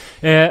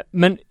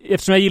 Men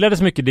eftersom jag gillade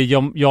så mycket det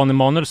Jan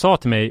Emanuel sa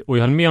till mig, och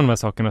jag höll med om de här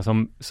sakerna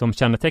som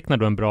kännetecknar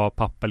då en bra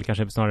pappa, eller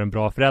kanske snarare en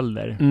bra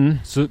förälder,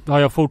 så har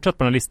jag fortsatt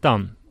på den här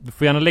listan. Du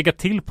får gärna lägga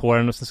till på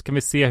den, och så ska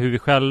vi se hur vi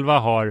själva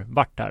har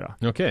varit här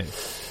då. Okej.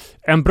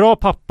 En bra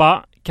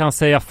pappa kan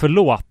säga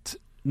förlåt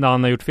när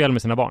han har gjort fel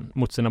med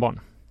mot sina barn.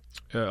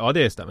 Ja,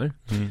 det stämmer.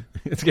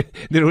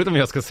 Det är roligt om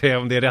jag ska säga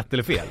om det är rätt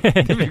eller fel.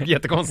 Det blir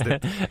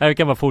jättekonstigt. Vi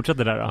kan bara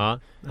fortsätta där då. Ja,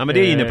 men det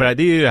är inne på det här.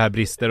 Det är ju det här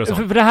brister och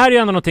sånt. För det här är ju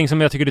ändå någonting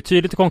som jag tycker är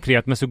tydligt och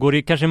konkret, men så går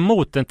det kanske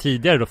emot den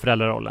tidigare då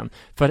föräldrarollen.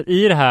 För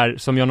i det här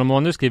som Jan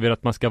Emanuel skriver,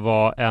 att man ska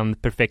vara en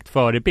perfekt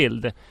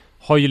förebild,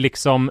 har ju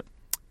liksom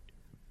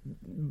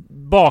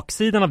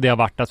baksidan av det har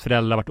varit att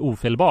föräldrar har varit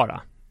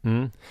ofelbara.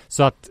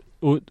 Så att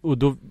och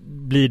då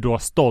blir då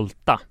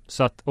stolta.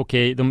 Så att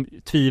okej, de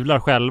tvivlar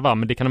själva,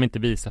 men det kan de inte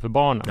visa för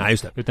barnen. Nej,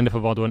 just det. Utan det får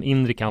vara då en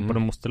inre kamp, och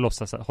de måste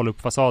hålla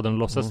upp fasaden och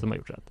låtsas att de har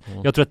gjort rätt.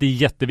 Jag tror att det är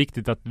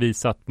jätteviktigt att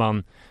visa att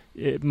man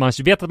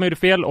vet att man gjorde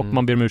fel, och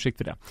man ber om ursäkt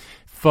för det.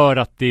 För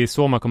att det är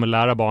så man kommer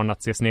lära barn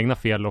att se sina egna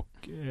fel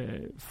och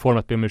få dem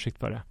att be om ursäkt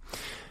för det.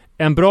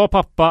 En bra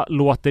pappa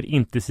låter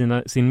inte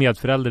sin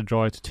medförälder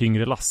dra ett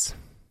tyngre lass.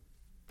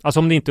 Alltså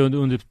om det inte är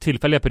under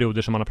tillfälliga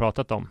perioder som man har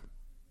pratat om.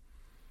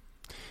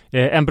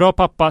 En bra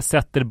pappa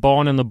sätter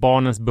barnen och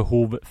barnens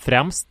behov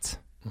främst.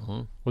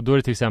 Och då är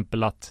det till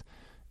exempel att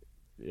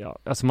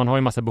alltså man har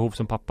ju massa behov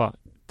som pappa.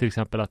 Till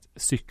exempel att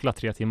cykla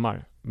 3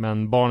 timmar.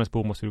 Men barnens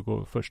behov måste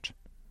gå först.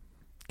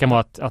 kan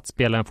vara att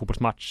spela en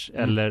fotbollsmatch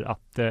eller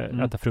att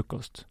äta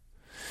frukost.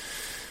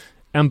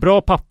 En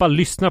bra pappa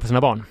lyssnar på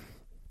sina barn.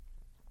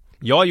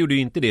 Jag gjorde ju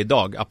inte det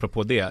idag,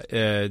 apropå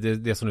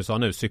det som du sa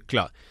nu,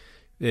 cykla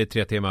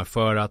 3 timmar,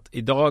 för att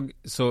idag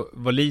så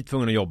var Li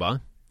tvungen att jobba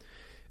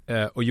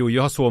och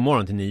jag har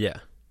sovmorgon till 9,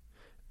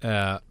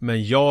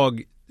 men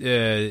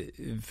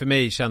för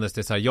mig kändes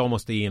det så här, jag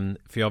måste in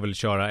för jag vill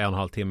köra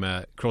 1,5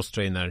 timme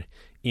crosstrainer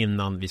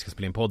innan vi ska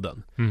spela in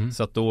podden.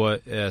 Så att då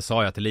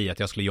sa jag till Li att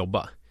jag skulle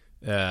jobba.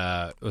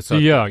 Och så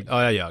du ljög?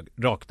 Ja, jag ljög.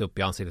 Rakt upp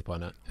i ansiktet på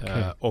henne.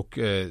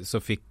 Okay. Och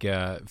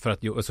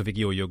så fick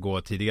Jojo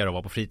gå tidigare och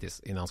vara på fritids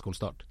innan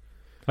skolstart.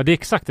 Ja, det är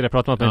exakt det jag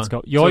pratade om att man inte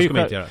ska.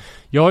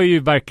 Jag har ju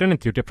verkligen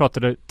inte gjort. Jag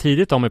pratade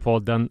tidigt om i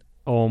podden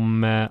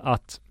om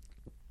att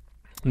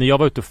när jag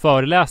var ute och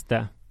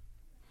föreläste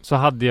så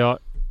hade jag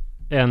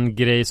en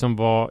grej som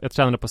var, jag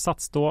tränade på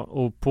Sats då,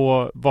 och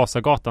på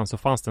Vasagatan så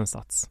fanns det en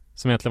Sats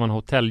som egentligen var en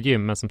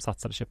hotellgym men som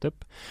Sats hade köpt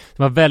upp.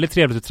 Det var väldigt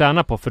trevligt att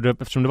träna på,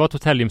 för eftersom det var ett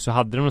hotellgym så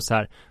hade de någon så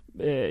här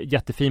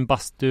jättefin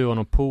bastu och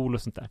någon pool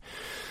och sånt där.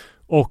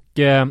 Och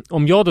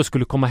om jag då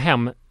skulle komma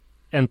hem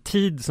en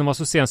tid som var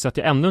så sen så att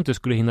jag ändå inte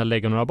skulle hinna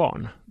lägga några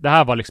barn. Det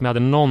här var liksom, jag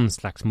hade någon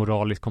slags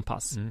moralisk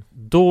kompass.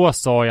 Då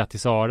sa jag till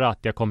Sara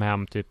att jag kom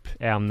hem typ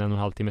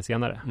 1,5 timme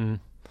senare.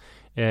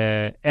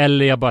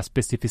 Eller jag bara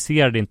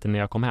specificerade inte när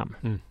jag kom hem.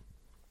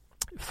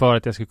 För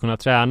att jag skulle kunna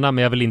träna,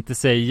 men jag vill inte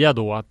säga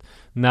då att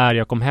när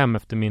jag kom hem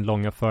efter min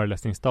långa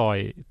föreläsningsdag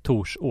i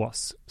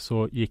Torsås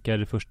så gick jag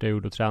det första jag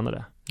gjorde och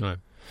tränade. Nej.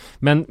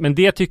 Men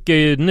det tycker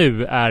jag ju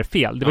nu är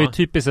fel. Det var ju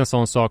typiskt en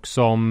sån sak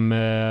som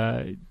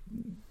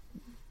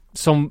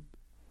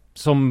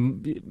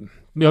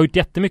jag har gjort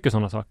jättemycket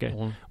sådana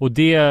saker. Och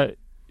det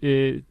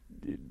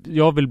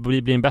jag vill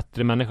bli en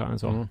bättre människa än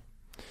så.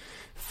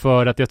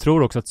 För att jag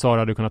tror också att Sara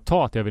hade kunnat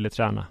ta att jag ville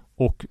träna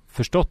och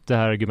förstått det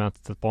här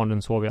argumentet att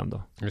barnen sov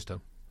ändå. Just det.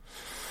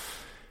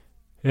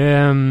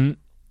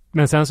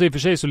 Men sen så i och för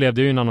sig så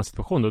levde jag i en annan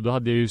situation då. Då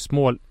hade jag ju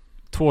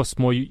 2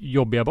 små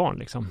jobbiga barn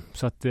liksom.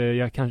 Så att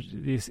jag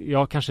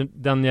kanske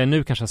den jag är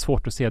nu kanske har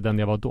svårt att se den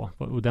jag var då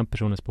och den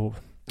personens behov.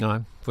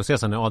 Ja, får se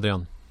sen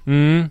Adrian.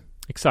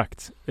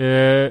 Exakt.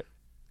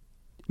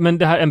 Men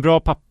det här, en bra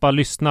pappa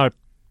lyssnar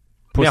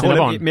på sina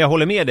barn. Men jag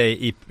håller med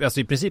dig i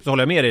princip så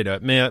håller jag med dig där.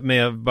 Men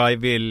jag bara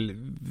vill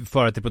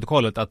föra till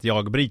protokollet att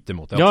jag bryter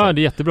mot det också. Ja,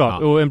 det är jättebra.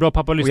 Ja. Och en bra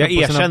pappa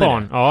lyssnar på sina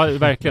barn. Ja,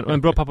 verkligen. Och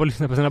en bra pappa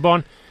lyssnar på sina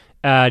barn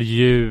är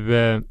ju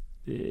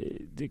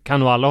det kan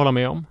nog alla hålla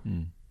med om.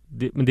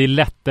 Men det är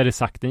lättare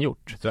sagt än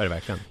gjort. Så är det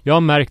verkligen. Jag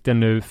har märkt det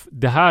nu.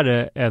 Det här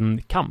är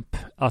en kamp.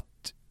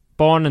 Att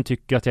barnen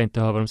tycker att jag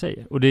inte hör vad de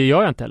säger. Och det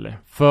gör jag inte heller.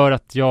 För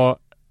att jag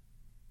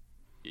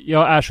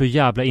är så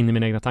jävla inne i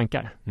mina egna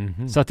tankar.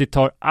 Så att det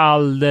tar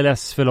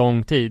alldeles för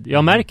lång tid.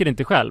 Jag märker det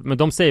inte själv. Men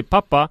de säger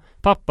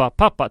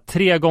pappa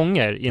 3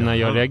 gånger innan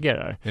jag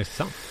reagerar. Det är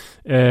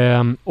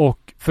sant.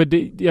 Och för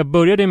jag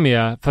började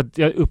med, för att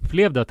jag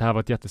upplevde att det här var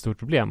ett jättestort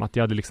problem. Att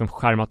jag hade liksom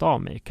skärmat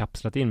av mig,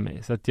 kapslat in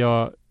mig. Så att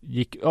jag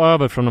gick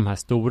över från de här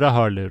stora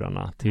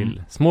hörlurarna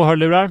till små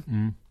hörlurar.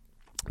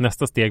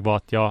 Nästa steg var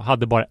att jag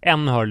hade bara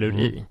en hörlur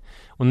i.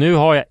 Och nu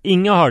har jag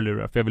inga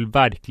hörlurar för jag vill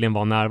verkligen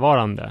vara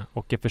närvarande.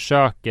 Och jag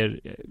försöker,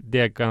 det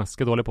är jag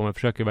ganska dålig på, men jag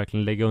försöker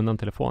verkligen lägga undan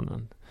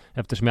telefonen.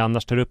 Eftersom jag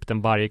annars tar upp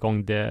den varje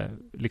gång det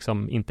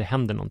liksom inte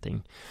händer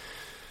någonting.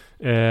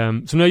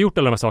 Så nu har jag gjort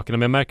alla de här sakerna,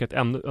 men jag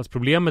märker att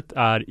problemet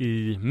är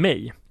i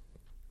mig.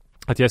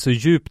 Att jag är så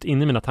djupt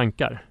inne i mina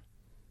tankar.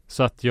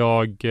 Så att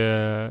jag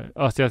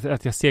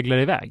seglar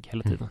iväg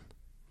hela tiden.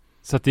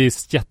 Så att det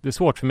är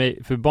jättesvårt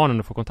för barnen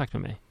att få kontakt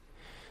med mig.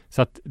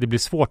 Så att det blir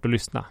svårt att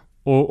lyssna.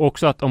 Och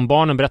också att om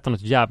barnen berättar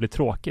något jävligt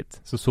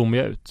tråkigt så zoomar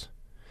jag ut.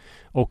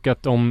 Och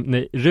att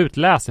om Rut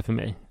läser för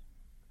mig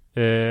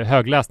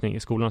högläsning i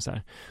skolan och så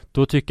här,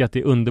 då tycker jag att det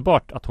är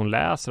underbart att hon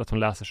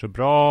läser så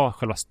bra,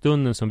 själva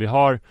stunden som vi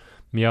har,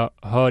 men jag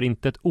hör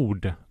inte ett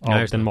ord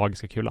av den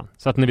magiska kulan.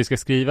 Så att när vi ska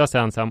skriva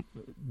sen så här,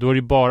 då är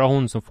det bara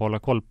hon som får hålla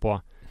koll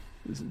på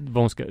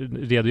vad hon ska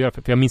redogöra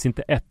för jag minns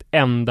inte ett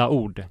enda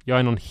ord. Jag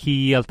är någon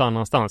helt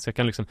annanstans. Jag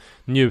kan liksom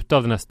njuta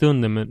av den här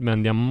stunden,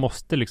 men jag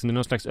måste liksom, det är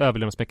någon slags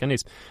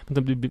överlevnadsmekanism.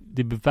 Men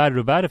det blir värre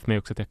och värre för mig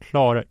också att jag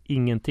klarar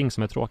ingenting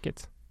som är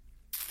tråkigt.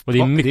 Och det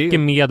är mycket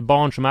med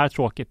barn som är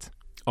tråkigt.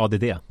 Ja, det är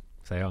det,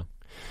 säger jag.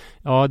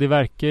 Ja, det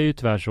verkar ju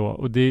tyvärr så.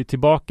 Och det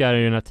tillbaka är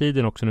ju den här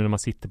tiden också nu när man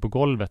sitter på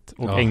golvet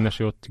och ägnar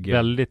sig åt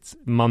väldigt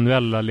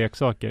manuella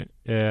leksaker.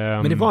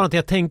 Men det var något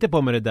jag tänkte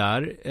på med det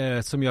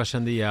där som jag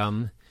kände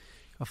igen.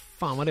 Vad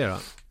fan var det då?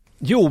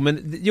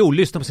 Jo,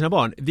 lyssna på sina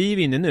barn. Vi är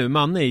inne nu,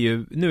 Manne är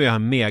ju, nu är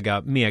han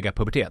mega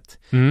pubertet.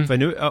 För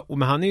nu,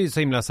 men han är ju så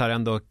himla så här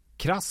ändå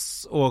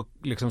krass och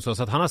liksom så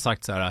att han har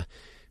sagt så här: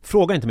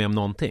 fråga inte mig om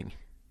någonting.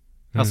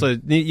 Alltså,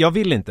 jag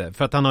vill inte,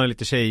 för att han har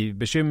lite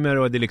tjejbekymmer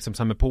och det är liksom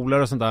samma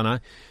polare och sånt där.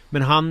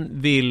 Men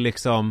han vill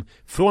liksom,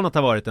 från att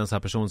ha varit en sån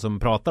här person som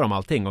pratar om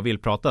allting och vill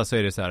prata, så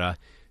är det så här: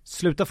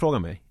 sluta fråga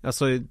mig.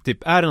 Alltså,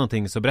 typ, är det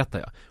någonting så berättar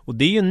jag. Och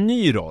det är ju en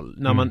ny roll,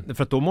 när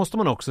för att då måste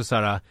man också så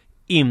här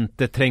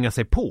inte tränga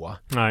sig på.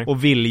 Nej.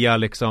 Och vilja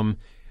liksom,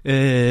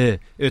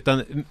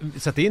 Utan,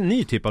 så att det är en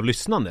ny typ av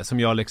lyssnande som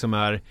jag liksom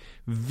är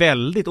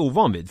väldigt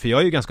ovan vid. För jag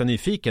är ju ganska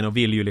nyfiken och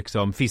vill ju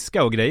liksom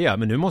fiska och greja.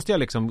 Men nu måste jag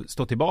liksom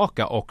stå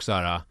tillbaka och så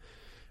här,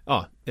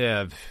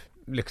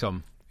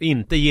 liksom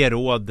inte ge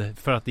råd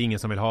för att det är ingen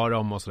som vill ha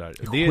dem och sådär.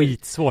 Det är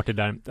skitsvårt det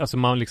där. Alltså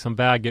man liksom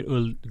väger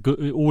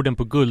orden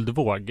på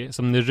guldvåg.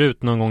 Som när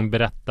Rut någon gång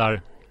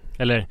berättar,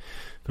 eller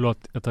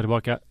förlåt, jag tar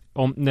tillbaka.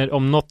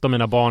 Om något av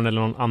mina barn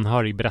eller någon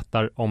anhörig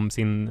berättar om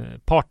sin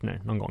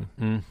partner någon gång,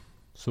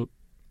 så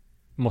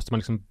måste man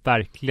liksom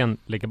verkligen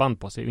lägga band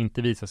på sig och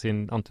inte visa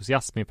sin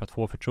entusiasm för att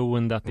få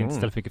förtroende, att inte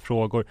ställa för mycket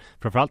frågor.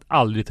 Framförallt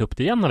aldrig ta upp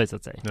det igen har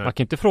visat sig. Nej. Man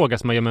kan inte fråga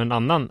som man gör med en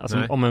annan.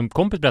 Alltså om en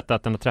kompis berättar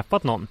att den har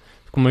träffat någon,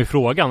 så kommer man ju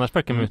fråga, annars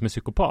verkar man ju som en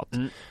psykopat.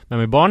 Men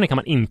med barnen kan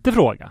man inte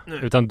fråga,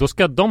 utan då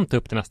ska de ta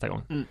upp det nästa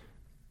gång.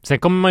 Sen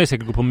kommer man ju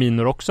säkert gå på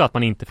minor också, att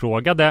man inte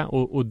frågade,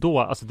 och då,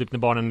 alltså typ när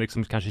barnen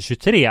liksom kanske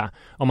 23,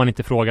 om man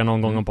inte frågar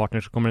någon gång om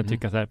partner, så kommer den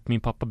tycka så här: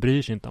 min pappa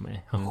bryr sig inte om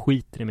mig, han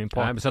skiter i min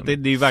partner. Nej, så att det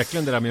är ju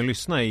verkligen det där med att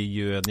lyssna är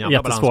ju en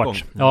jävla balansgång.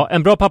 Ja,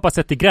 en bra pappa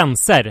sätter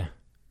gränser.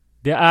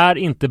 Det är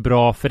inte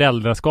bra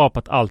föräldraskap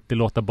att alltid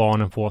låta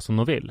barnen få som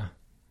de vill.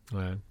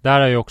 Nej.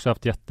 Där har jag också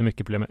haft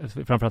jättemycket problem,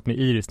 framförallt med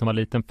Iris när hon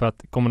var liten, för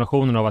att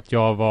kombinationen av att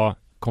jag var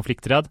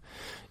konflikträdd,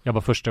 jag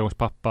var första gångs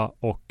pappa,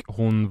 och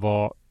hon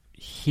var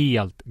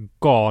helt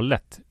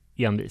galet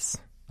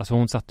envis. Alltså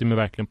hon satte mig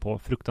verkligen på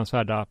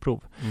fruktansvärda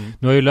prov.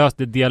 Nu har jag löst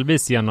det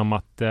delvis genom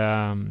att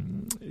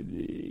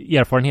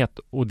erfarenhet,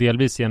 och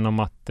delvis genom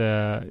att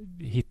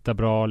hitta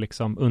bra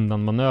liksom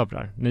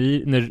undanmanövrar.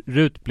 När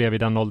Rut blev i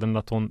den åldern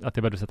att jag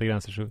började sätta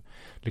gränser, så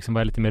liksom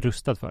var jag lite mer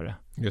rustad för det.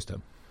 Just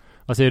det.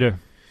 Vad säger du?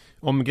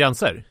 Om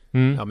gränser?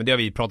 Ja, men det har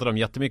vi pratat om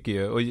jättemycket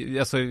ju. Och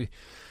alltså,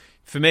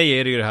 för mig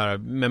är det ju det här,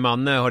 med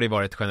Manne har det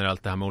varit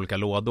generellt det här med olika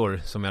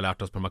lådor som jag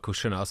lärt oss på de här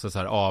kurserna, alltså så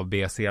här A,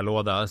 B,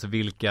 C-låda, alltså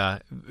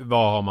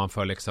vad har man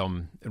för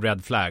liksom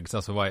red flags,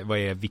 alltså vad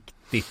är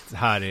viktigt,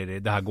 här är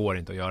det här går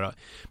inte att göra.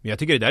 Men jag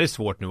tycker det där är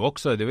svårt nu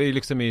också, det var ju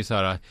liksom så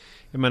här,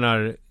 jag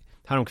menar,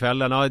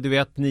 häromkvällen, ja du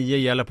vet 9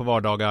 gäller på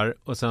vardagar,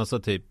 och sen så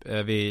typ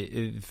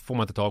får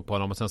man inte tag på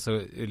honom, och sen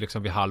så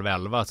liksom vid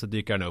 10:30 så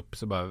dyker han upp,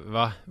 så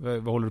bara,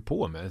 vad håller du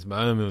på med? Så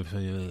bara,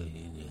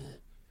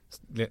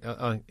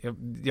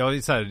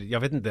 jag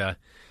vet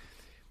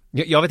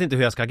inte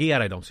hur jag ska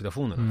agera i de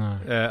situationerna.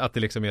 Att det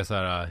liksom är så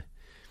här,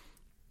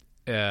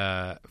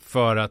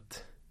 för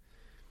att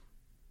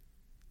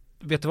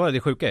vet du vad det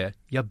sjuka är?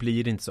 Jag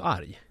blir inte så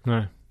arg.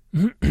 Nej.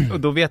 Och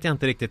då vet jag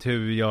inte riktigt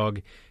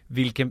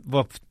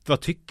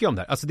vad tycker jag om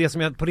det här? Alltså det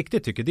som jag på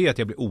riktigt tycker, det är att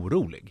jag blir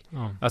orolig.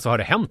 Alltså har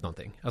det hänt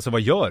någonting? Alltså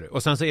vad gör du?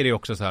 Och sen så är det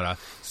också så här,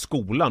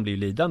 skolan blir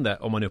lidande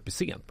om man är uppe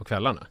sent på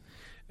kvällarna.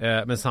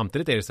 Men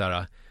samtidigt är det så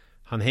här,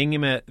 han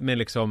hänger med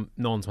liksom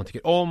någon som han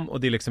tycker om, och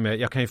det är liksom,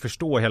 jag kan ju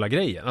förstå hela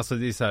grejen. Alltså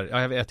det är så här,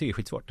 jag tycker det är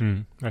skitsvårt.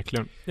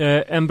 Verkligen.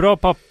 En bra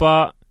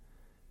pappa.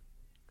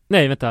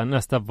 Nej, vänta,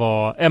 nästa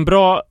var en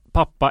bra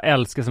pappa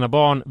älskar sina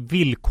barn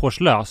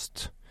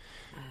villkorslöst.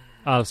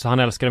 Alltså han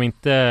älskar dem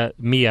inte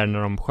mer när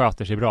de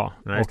sköter sig bra.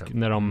 Nej, och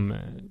när de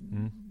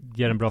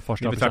ger en bra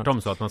första. Det är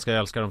tvärtom så att man ska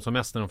älska dem som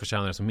mest när de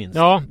förtjänar det som minst.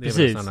 Ja, det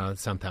precis. är väl en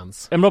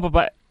sentens. En bra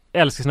pappa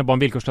älskar sina barn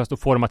villkorslöst och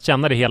får dem att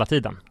känna det hela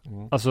tiden.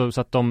 Alltså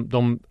så att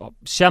de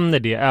känner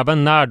det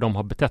även när de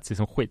har betett sig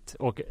som skit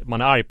och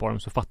man är arg på dem,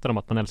 så fattar de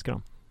att man älskar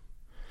dem.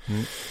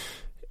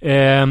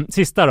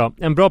 Sista då.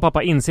 En bra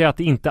pappa inser att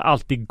det inte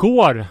alltid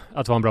går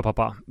att vara en bra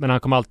pappa, men han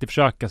kommer alltid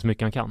försöka så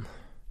mycket han kan.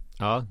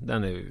 Ja,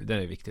 den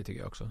är viktig tycker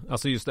jag också.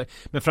 Alltså just det.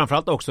 Men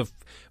framförallt också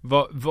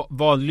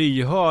var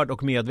lyhörd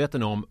och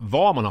medveten om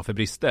vad man har för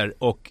brister,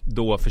 och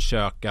då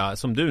försöka,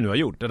 som du nu har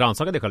gjort,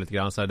 rannsaka dig själv lite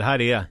grann, så här, det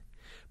här är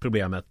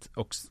problemet,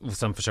 och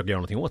sen försöka göra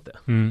någonting åt det.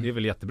 Det är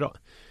väl jättebra.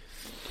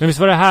 Men visst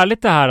var det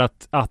härligt det här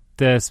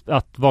att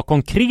vara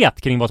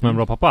konkret kring vad som är en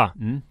bra pappa.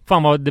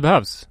 Fan vad det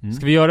behövs.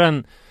 Ska vi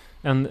göra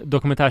en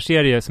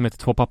dokumentärserie som heter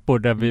 2 pappor,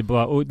 där vi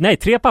bara,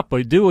 3 pappor,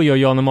 du och jag,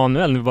 Jan och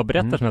Manuel, när vi bara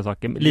berättar såna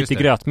saker, lite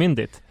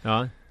grötmyndigt.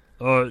 Ja.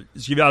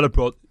 Ska vi alla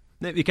prata?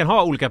 Nej, vi kan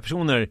ha olika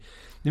personer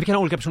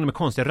med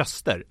konstiga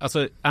röster.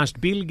 Alltså Ernst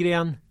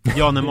Billgren,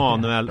 Jan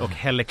Emanuel och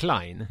Helle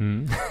Klein.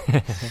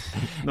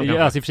 Alltså i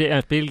och för sig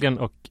Ernst Billgren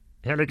och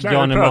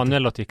Jan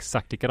Emanuel låter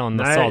exakt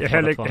likadant. Nej,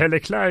 Helle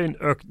Klein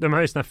och de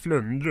har ju såna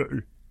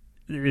flundror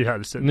i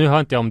halsen. Nu hör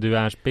inte jag om du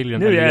är Ernst Billgren.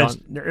 Nu är jag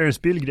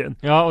Ernst Billgren.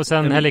 Ja, och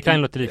sen Helle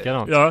Klein låter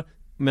likadant. Ja,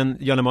 men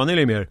Jan Emanuel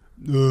är mer.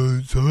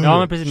 Ja,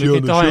 men precis. Du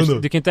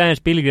kan inte ha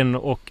Ernst Billgren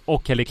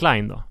och Helle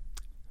Klein då.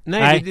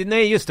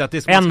 Nej, just det, att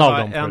det ska en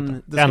av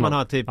dem. Det ska man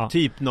ha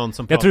typ någon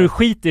som pratar. Jag tror du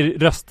skiter i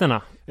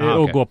rösterna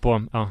och går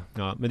på. Ja,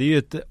 men det är ju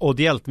ett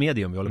audiellt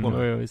medium vi håller på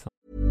med.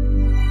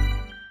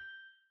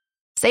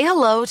 Say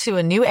hello to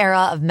a new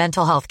era of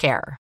mental health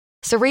care.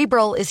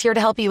 Cerebral is here to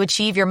help you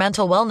achieve your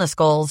mental wellness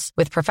goals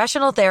with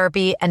professional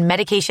therapy and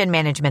medication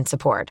management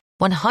support.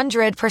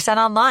 100%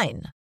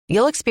 online.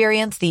 You'll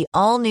experience the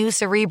all-new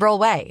Cerebral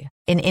Way,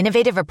 an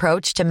innovative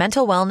approach to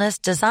mental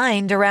wellness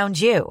designed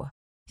around you.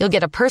 You'll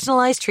get a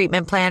personalized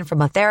treatment plan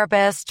from a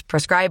therapist,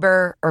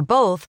 prescriber, or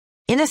both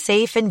in a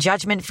safe and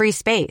judgment-free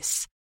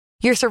space.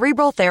 Your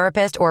Cerebral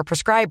therapist or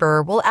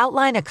prescriber will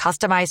outline a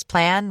customized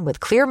plan with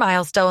clear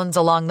milestones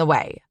along the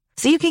way,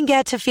 so you can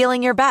get to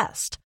feeling your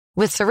best.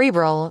 With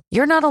Cerebral,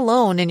 you're not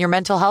alone in your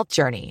mental health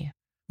journey.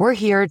 We're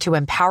here to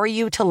empower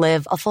you to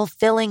live a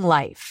fulfilling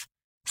life.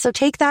 So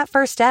take that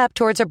first step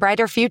towards a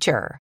brighter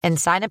future and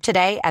sign up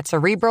today at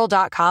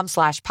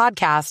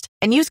Cerebral.com/podcast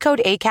and use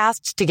code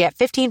ACAST to get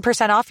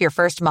 15% off your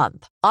first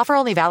month. Offer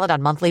only valid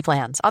on monthly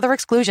plans. Other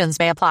exclusions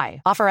may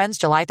apply. Offer ends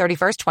July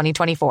 31st,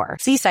 2024.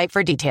 See site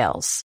for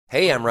details.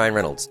 Hey, I'm Ryan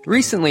Reynolds.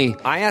 Recently,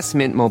 I asked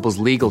Mint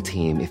Mobile's legal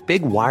team if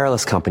big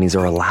wireless companies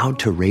are allowed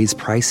to raise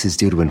prices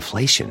due to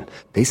inflation.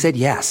 They said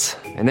yes.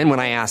 And then when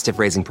I asked if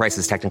raising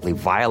prices technically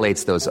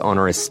violates those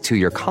onerous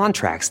 2-year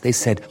contracts, they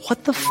said,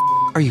 "What the f***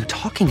 are you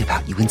talking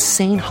about, you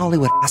insane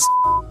Hollywood ass?"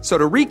 So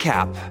to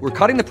recap,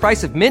 we're cutting the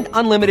price of Mint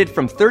Unlimited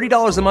from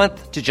 $30 a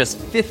month to just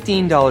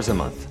 $15 a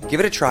month. Give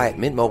it a try at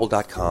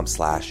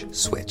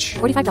mintmobile.com/switch.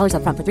 $45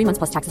 up front for 3 months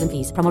plus taxes and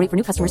fees. Promo rate for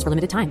new customers for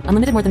limited time.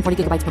 Unlimited more than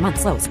 40 gigabytes per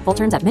month. Slows full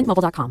terms at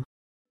mintmobile.com.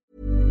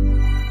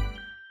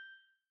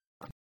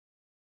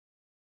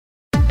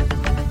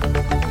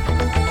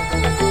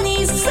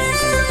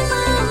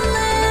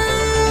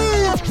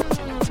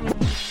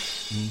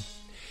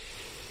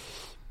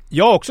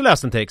 Jag har också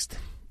läst en text.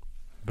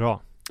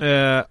 Bra.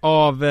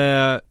 Av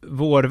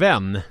vår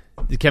vän,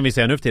 det kan vi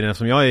säga nu för tiden,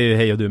 som jag är ju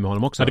hej och du med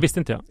honom också. Ja, det visste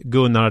inte jag.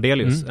 Gunnar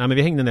Ardelius. Ja, men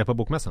vi hängde ner på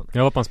bokmässan.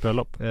 Jag var på hans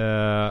bröllop.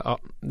 Ja,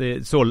 det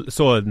är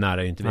så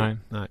nära är ju inte vi.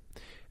 Nej.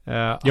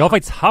 Jag har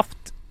faktiskt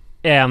haft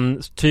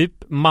en typ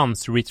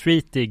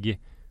mansretreatig,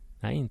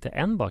 nej inte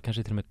en bara,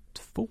 kanske till och med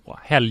 2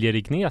 helger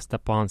i Gnesta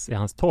i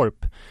hans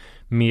torp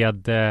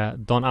med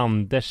Don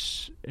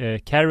Anders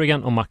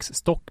Kerrigan och Max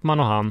Stockman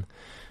och han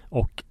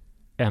och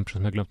en person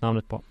som jag glömt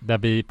namnet på, där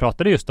vi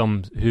pratade just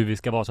om hur vi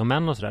ska vara som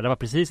män och sådär. Det var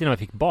precis innan vi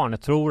fick barn.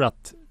 Jag tror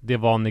att det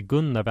var när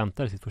Gunnar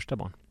väntade sitt första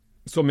barn.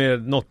 Som är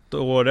något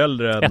år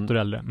äldre än 1 år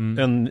äldre.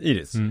 än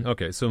Iris.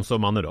 Okej,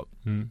 som Manne då.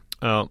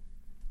 Ja,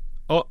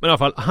 men i alla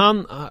fall,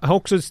 han har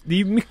också,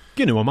 det är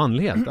mycket nu om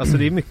manlighet. Alltså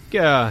det är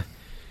mycket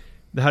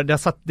det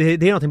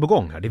är någonting på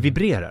gång här. Det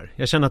vibrerar.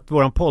 Jag känner att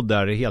våran podd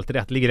är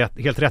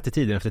ligger helt rätt i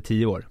tiden efter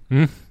 10 år.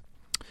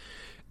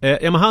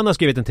 Men han har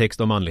skrivit en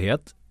text om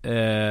manlighet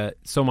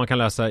som man kan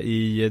läsa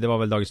det var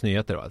väl Dagens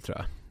Nyheter då, tror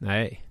jag.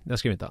 Nej, det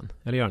skriver inte han.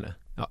 Eller gör han det?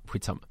 Ja,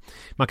 skitsamma.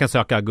 Man kan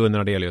söka Gunnar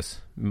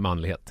Ardelius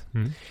manlighet.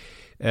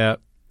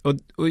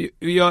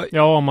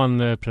 Ja, om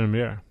man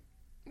prenumererar.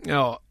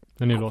 Ja.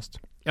 Den är låst.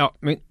 Ja,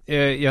 men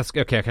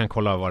jag kan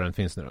kolla var den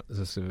finns nu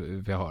då. Så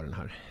vi har den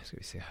här. Ska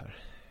vi se här.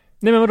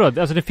 Nej, men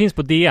vadå? Alltså det finns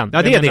på DN.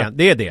 Ja, det är DN.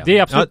 Det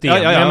är absolut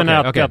DN. Ja, jag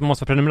menar okay. att man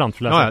måste vara prenumerant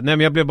för att läsa. Ja, nej,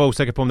 men jag blev bara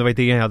osäker på om det var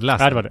DN jag hade läst.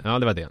 Nej, det var det. Ja,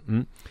 det var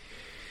DN.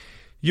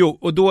 Jo,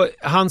 och då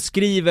han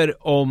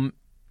skriver om,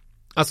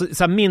 alltså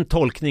så här, min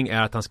tolkning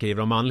är att han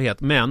skriver om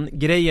manlighet, men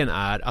grejen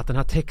är att den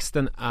här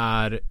texten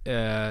är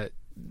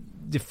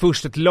det är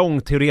först ett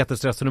långt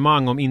teoretiskt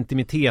resonemang om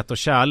intimitet och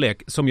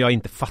kärlek som jag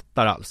inte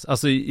fattar alls.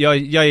 Alltså jag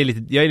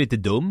är lite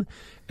dum.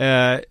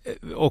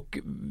 Och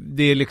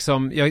det är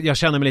liksom, jag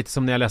känner mig lite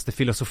som när jag läste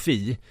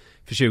filosofi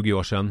för 20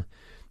 år sedan.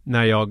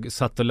 När jag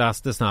satt och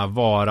läste såna här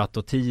Varat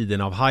och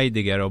tiden av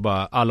Heidegger och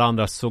bara alla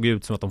andra såg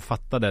ut som att de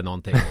fattade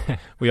någonting.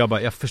 Och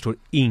jag förstår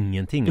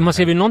ingenting. Man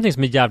ser väl någonting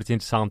som är jävligt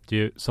intressant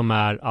ju, som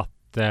är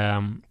att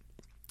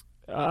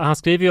han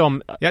skriver ju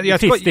om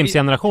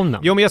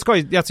Kristimsgenerationen. Jo, men jag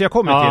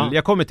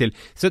kommer till.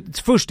 Så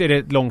först är det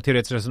ett långt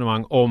teoretiskt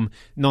resonemang om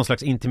någon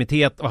slags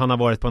intimitet och han har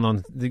varit på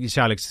någon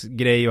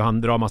kärleksgrej och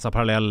han drar massa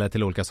paralleller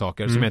till olika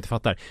saker som jag inte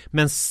fattar.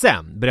 Men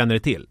sen bränner det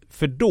till.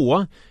 För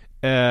då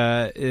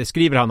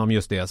skriver han om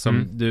just det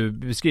som du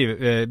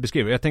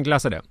beskriver. Jag tänkte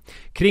läsa det.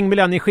 Kring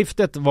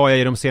millennieskiftet var jag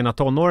i de sena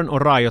tonåren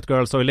och Riot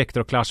Girls och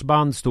Electro Clash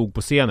band stod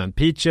på scenen.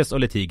 Peaches och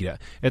Le Tigre.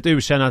 Ett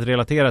urkänne att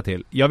relatera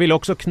till. Jag vill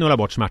också knulla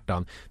bort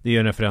smärtan. Det är ju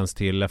en referens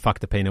till Fuck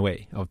the Pain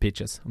Away av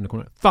Peaches. Om du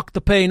kommer. Fuck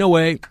the pain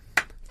away.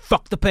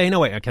 Fuck the pain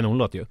away. Jag kan hon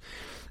låta ju.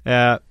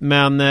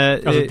 Men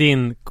alltså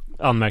din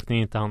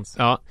anmärkning, inte hans.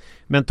 Ja,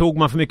 men tog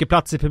man för mycket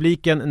plats i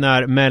publiken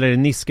när Melanie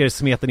Nisker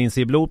smetade in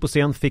sig i blod på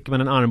scen fick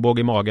man en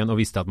armbåge i magen och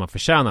visste att man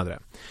förtjänade det.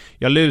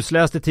 Jag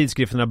lusläste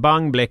tidskrifterna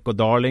Bang, Black och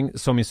Darling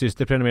som min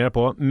syster prenumererade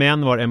på,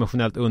 men var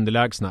emotionellt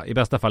underlägsna, i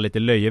bästa fall lite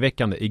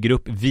löjeväckande, i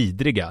grupp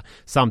vidriga,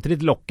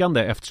 samtidigt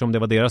lockande eftersom det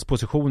var deras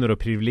positioner och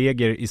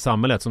privilegier i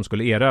samhället som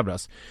skulle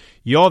erövras.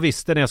 Jag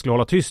visste när jag skulle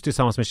hålla tyst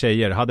tillsammans med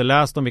tjejer, hade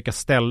läst om vilka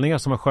ställningar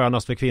som var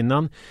skönast för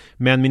kvinnan,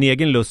 men min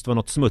egen lust var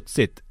något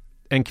smutsigt.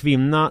 En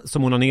kvinna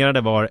som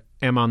onanerade var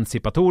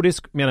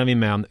emancipatorisk medan vi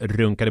män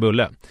runkade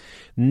bulle.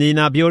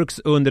 Nina Björks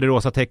Under det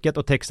rosa täcket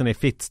och texten i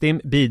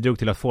Fittstim bidrog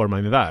till att forma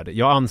min värld.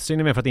 Jag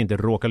ansträngde mig för att inte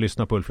råka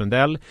lyssna på Ulf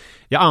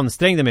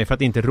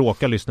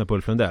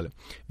Lundell.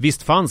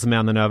 Visst fanns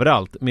männen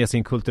överallt med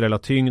sin kulturella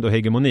tyngd och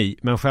hegemoni,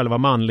 men själva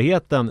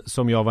manligheten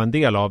som jag var en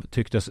del av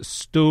tycktes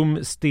stum,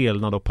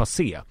 stelnad och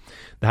passé.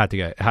 Det här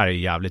tycker jag här är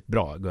jävligt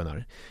bra,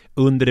 Gunnar.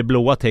 Under det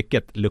blåa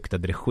täcket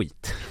luktade det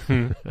skit.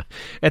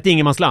 Ett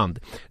ingenmansland.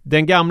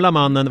 Den gamla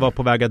mannen var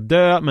på väg att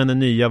dö, men den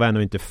nya var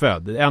ännu inte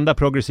född. Det enda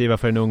progressiva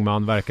för en ung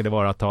man verkade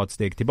vara att ta ett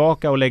steg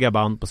tillbaka och lägga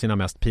band på sina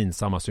mest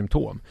pinsamma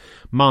symptom.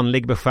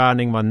 Manlig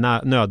beskärning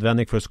var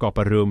nödvändig för att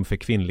skapa rum för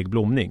kvinnlig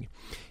blomning.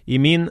 I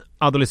min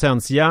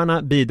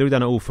adolescenshjärna bidrog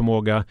denna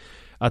oförmåga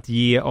att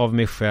ge av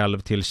mig själv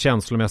till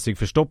känslomässig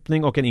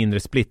förstoppning och en inre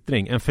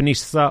splittring. En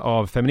fernissa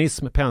av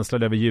feminism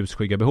penslad över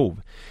ljusskygga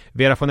behov.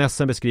 Vera von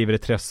Essen beskriver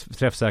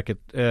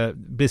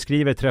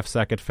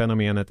träffsäkert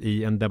fenomenet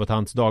i en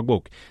debutants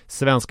dagbok.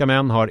 Svenska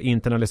män har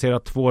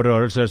internaliserat 2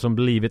 rörelser som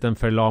blivit en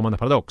förlamande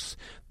paradox.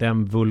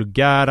 Den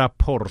vulgära,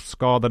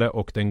 porrskadade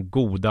och den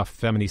goda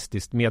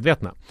feministiskt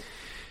medvetna.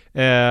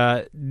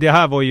 Det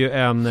här var ju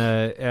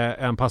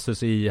en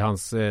passus i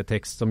hans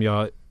text som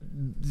jag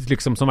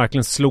liksom som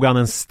verkligen slog an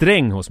en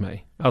sträng hos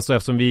mig. Alltså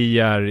eftersom vi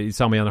är i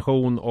samma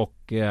generation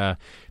och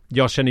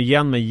jag känner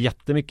igen mig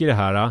jättemycket i det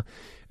här.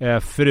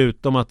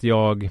 Förutom att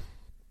jag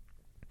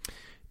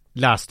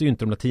läste ju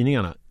inte de där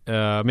tidningarna.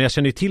 Men jag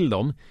kände ju till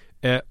dem.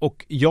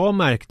 Och jag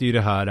märkte ju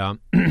det här.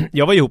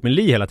 Jag var ihop med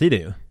Li hela tiden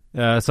ju.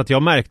 Så att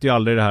jag märkte ju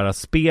aldrig det här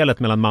spelet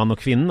mellan man och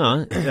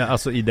kvinna.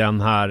 Alltså i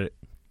den här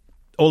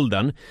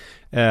åldern.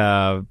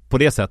 På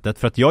det sättet.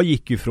 För att jag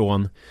gick ju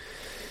från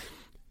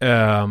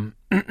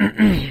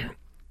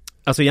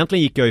alltså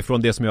egentligen gick jag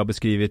ifrån det som jag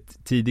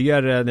beskrivit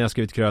tidigare när jag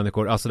skrivit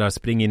krönikor, alltså där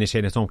springa in i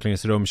tjejens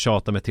omklädningsrum,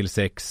 tjata med till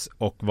sex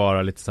och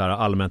vara lite så här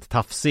allmänt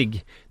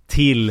tafsig,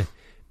 till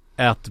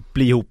att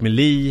bli ihop med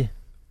Li.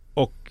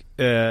 Och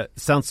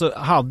sen så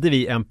hade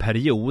vi en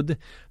period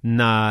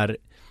när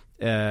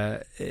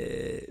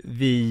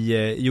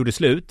vi gjorde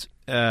slut,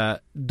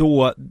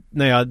 då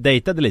när jag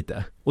dejtade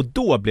lite, och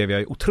då blev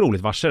jag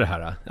otroligt varse det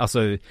här,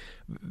 alltså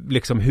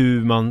liksom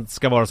hur man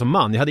ska vara som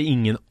man. Jag hade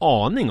ingen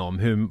aning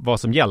om vad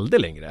som gällde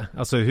längre,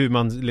 alltså hur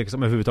man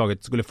liksom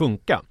överhuvudtaget skulle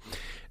funka.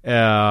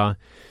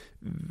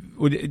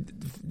 Och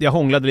jag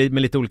hånglade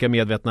med lite olika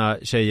medvetna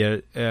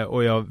tjejer,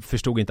 och jag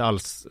förstod inte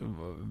alls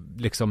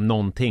liksom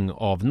någonting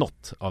av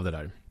något av det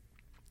där.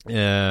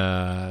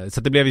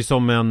 Så det blev ju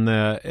som en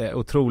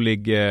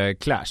otrolig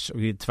clash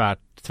och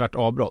tvärt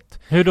avbrott.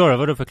 Hur då? Vad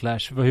var det för clash?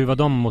 Hur var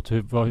de mot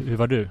hur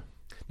var du?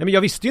 Nej, men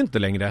jag visste ju inte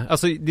längre.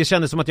 Alltså det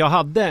kändes som att jag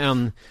hade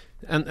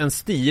en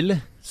stil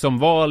som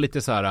var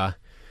lite så här,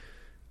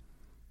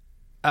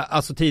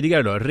 alltså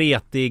tidigare då,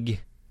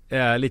 retig,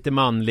 lite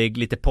manlig,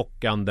 lite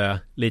pockande,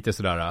 lite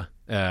sådär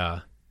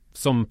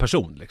som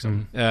person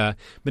liksom. Men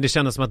det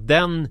kändes som att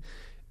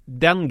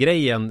den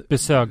grejen,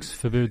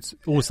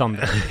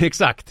 besöksförbudsosande.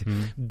 Exakt.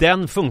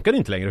 Den funkade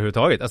inte längre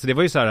överhuvudtaget. Alltså det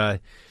var ju så här,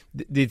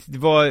 det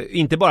var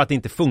inte bara att det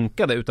inte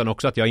funkade, utan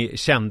också att jag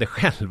kände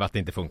själv att det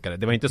inte funkade.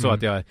 Det var inte så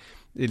att jag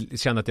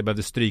kände att jag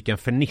behövde stryka en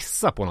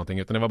fernissa på någonting,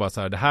 utan det var bara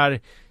så här, det här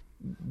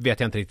vet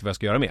jag inte riktigt vad jag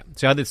ska göra med.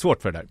 Så jag hade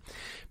svårt för det där.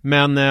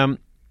 Men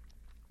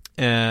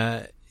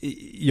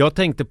jag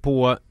tänkte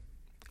på,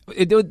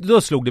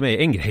 då slog det mig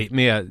en grej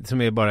med,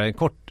 som är bara en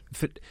kort,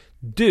 för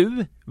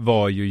du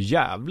var ju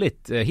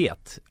jävligt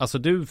het. Alltså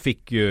du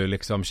fick ju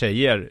liksom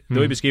tjejer, du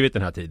har ju beskrivit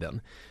den här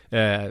tiden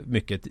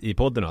mycket i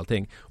podden och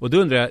allting. Och då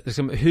undrar jag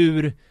liksom,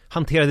 hur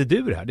hanterade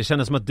du det här? Det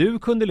kändes som att du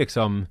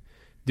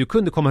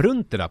kunde komma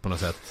runt det där på något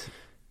sätt.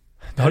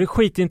 Det här är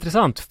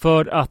skitintressant,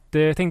 för att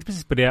jag tänkte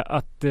precis på det,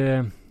 att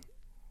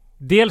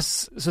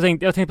dels så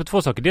tänkte jag på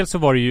 2 saker. Dels så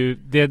var det ju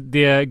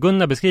det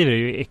Gunnar beskriver är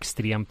ju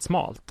extremt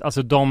smalt.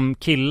 Alltså de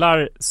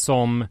killar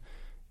som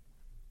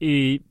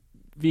i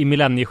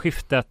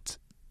millennieskiftet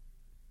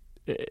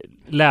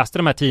läste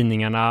de här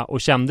tidningarna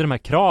och kände de här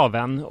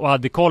kraven och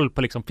hade koll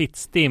på liksom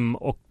Fittstim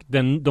och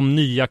de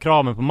nya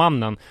kraven på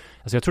mannen.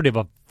 Alltså jag tror det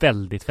var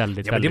väldigt men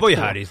det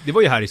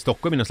var ju här i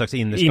Stockholm i någon slags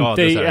innerstad.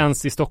 Inte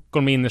ens i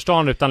Stockholm i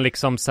innerstan, utan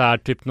liksom så här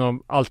typ någon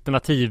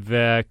alternativ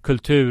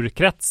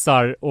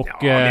kulturkretsar och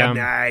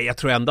nej, jag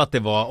tror ändå att det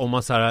var, om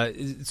man så här,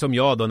 som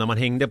jag då, när man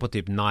hängde på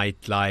typ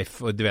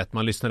Nightlife och du vet,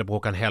 man lyssnade på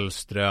Håkan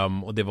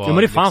Hellström och det var,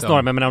 men det fanns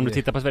några, men om du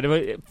tittar på Sverige, det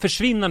var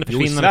försvinnande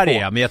i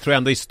Sverige på. Men jag tror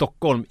ändå i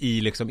Stockholm,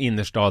 i liksom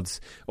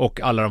innerstads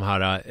och alla de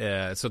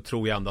här så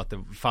tror jag ändå att det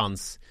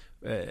fanns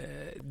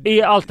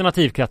i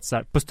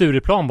alternativkretsar. På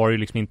Stureplan var det ju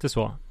liksom inte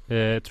så,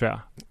 tror jag.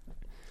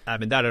 Nej,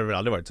 men där har det väl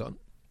aldrig varit så.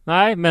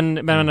 Nej,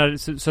 men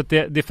så att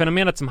det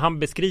fenomenet som han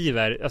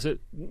beskriver, alltså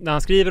när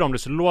han skriver om det,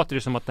 så låter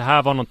det som att det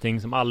här var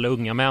någonting som alla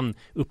unga män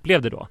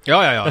upplevde då.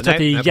 Ja. Jag tror att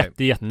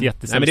det är jätte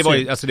Nej, men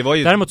det var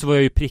ju... Däremot så var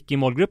jag ju prick i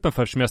målgruppen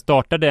först, som jag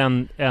startade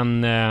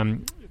en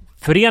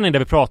förening där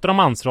vi pratar om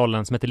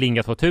mansrollen som heter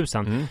Linga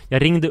 2000.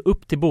 Jag ringde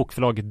upp till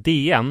bokförlaget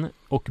DN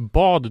och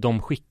bad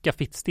dem skicka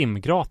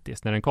Fittstim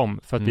gratis när den kom,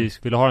 för att vi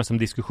ville ha den som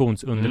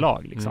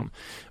diskussionsunderlag liksom.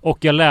 Och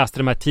jag läste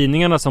de här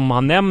tidningarna som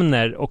han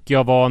nämner, och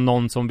jag var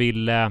någon som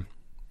ville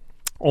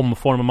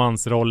omforma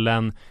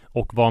mansrollen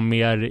och var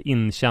mer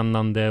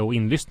inkännande och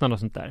inlyssnande och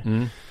sånt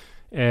där.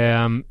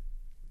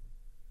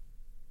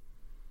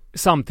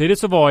 Samtidigt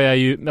så var jag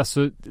ju,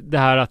 alltså det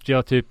här att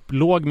jag typ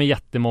låg med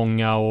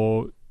jättemånga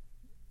och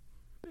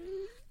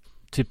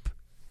typ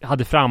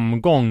hade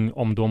framgång,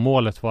 om då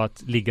målet var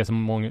att ligga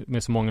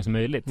med så många som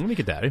möjligt.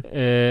 Vilket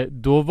är?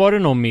 Då var det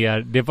nog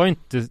mer, det var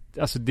inte,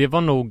 alltså det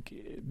var nog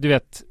du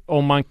vet,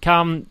 om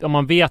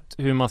man vet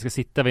hur man ska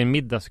sitta vid en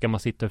middag så kan man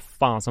sitta hur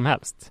fan som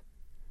helst.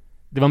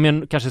 Det var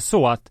mer kanske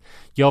så att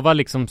jag var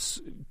liksom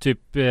typ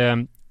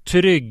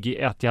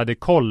trygg att jag hade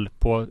koll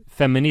på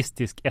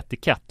feministisk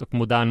etikett och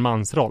modern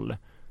mansroll.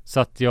 Så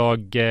att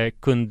jag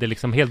kunde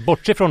liksom helt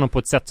bortse från dem på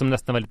ett sätt som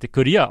nästan var lite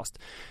kuriöst.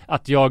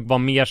 Att jag var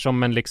mer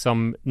som en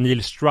liksom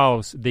Neil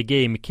Strauss The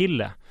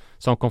Game-kille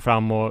som kom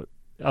fram och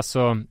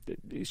alltså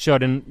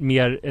körde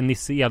en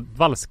Nisse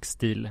Edvallsk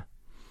stil.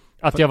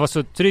 Att jag var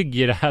så trygg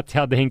i det här att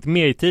jag hade hängt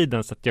med i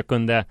tiden så att jag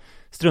kunde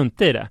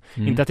strunta i det.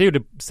 Inte att jag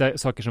gjorde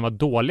saker som var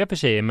dåliga för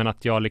sig, men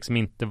att jag liksom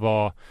inte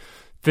var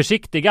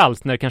försiktig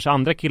alls. När kanske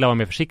andra killar var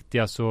mer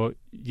försiktiga så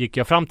gick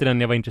jag fram till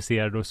den jag var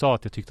intresserad och sa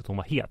att jag tyckte att hon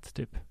var het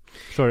typ.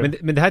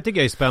 Men det här tycker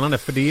jag är spännande,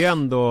 för det är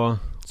ändå...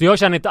 Så jag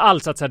känner inte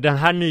alls att så här, den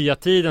här nya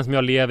tiden som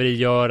jag lever i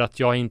gör att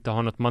jag inte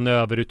har något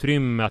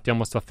manöverutrymme, att jag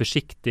måste vara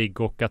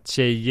försiktig och att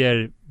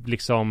tjejer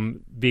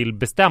liksom vill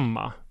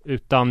bestämma.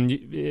 Utan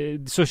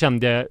så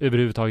kände jag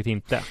överhuvudtaget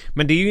inte.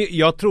 Men det är ju,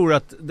 jag tror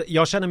att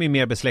jag känner mig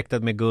mer besläktad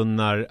med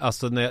Gunnar.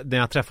 Alltså när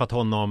jag träffat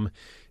honom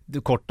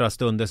korta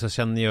stunder så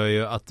känner jag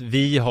ju att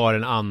vi har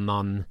en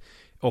annan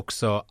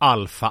också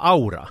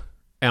alfa-aura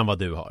än vad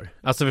du har.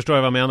 Alltså förstår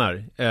jag vad jag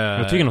menar?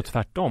 Jag tycker nog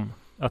tvärtom.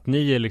 Att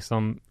ni är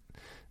liksom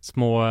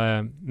små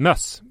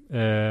möss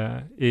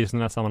i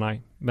sådana här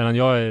sammanhang. Medan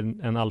jag är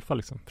en alfa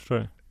liksom, förstår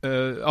du?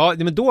 Ja,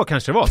 men då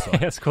kanske det var så.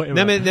 Jag skojar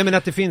nej, men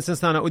att det finns en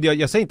sån här, och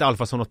jag säger inte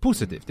alfa som något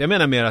positivt. Jag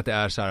menar mer att det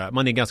är så här,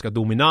 man är ganska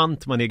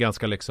dominant, man är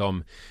ganska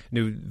liksom,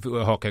 nu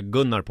hakar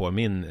Gunnar på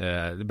min,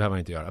 det behöver man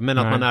inte göra. Men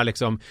att man är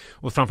liksom,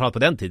 och framförallt på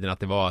den tiden att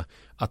det var,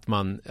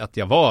 att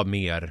jag var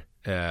mer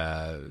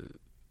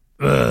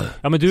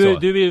ja, men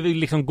du vill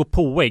liksom gå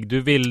påägg.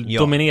 Du vill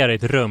dominera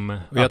ett rum.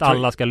 Att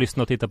alla ska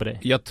lyssna och titta på dig.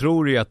 Jag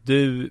tror ju att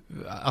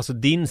alltså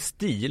din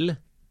stil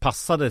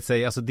passade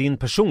sig, alltså din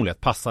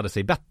personlighet passade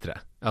sig bättre.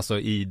 Alltså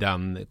i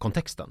den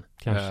kontexten.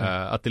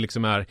 Att det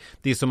liksom är,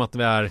 det är som att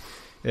vi är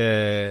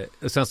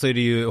sen så är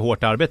det ju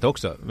hårt arbete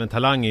också. Men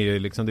talang är ju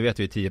liksom, det vet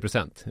vi,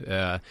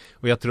 10%.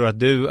 Och jag tror att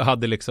du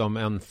hade liksom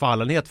en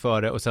fallenhet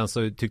för det och sen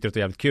så tyckte du att det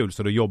var jävligt kul,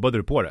 så då jobbade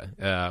du på det.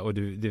 Och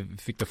det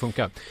fick det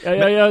funka.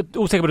 Jag är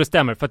osäker på det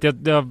stämmer, för att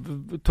jag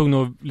tog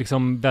nog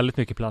liksom väldigt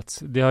mycket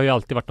plats. Det har ju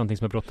alltid varit någonting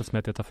som jag brottats med,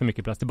 att jag tar för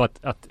mycket plats. Det är bara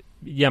att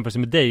jämfört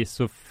med dig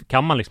så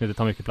kan man liksom inte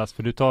ta mycket plats,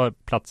 för du tar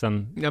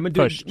platsen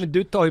först. Men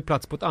du tar ju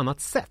plats på ett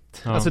annat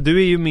sätt. Alltså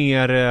du är ju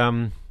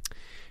mer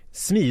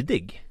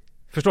smidig.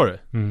 Förstår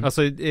du?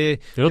 Alltså, det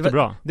låter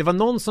bra. Det var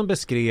någon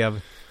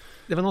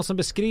som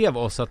beskrev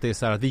oss att det är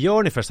så här, att vi gör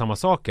ungefär samma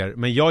saker,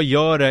 men jag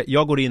gör det,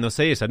 jag går in och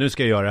säger så här, nu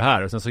ska jag göra det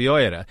här, och sen så gör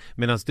jag det,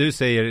 medan du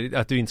säger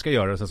att du inte ska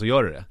göra det och sen så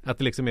gör du det. Att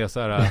det liksom är så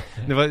här,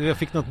 jag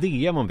fick något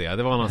DM om det.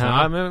 Det var någon sån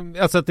här,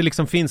 men alltså att det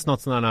liksom finns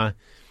något sån här,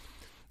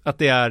 att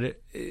det är,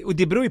 och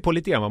det beror ju på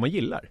lite grann vad man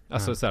gillar.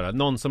 Alltså så här,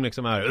 någon som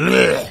liksom är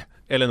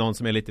eller någon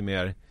som är lite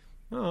mer.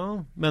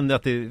 Ja, men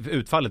att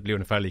utfallet blir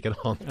ungefär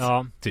likadant.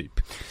 Ja. Typ.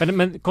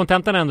 Men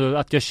kontentan är ändå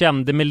att jag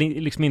kände mig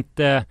liksom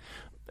inte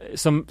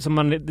som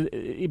man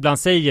ibland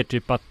säger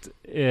typ att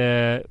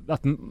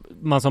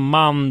man som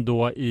man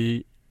då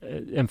i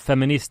en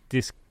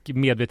feministisk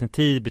medveten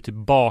tid blir typ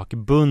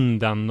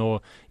bakbunden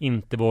och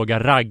inte vågar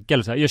ragga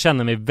eller så här. Jag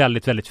känner mig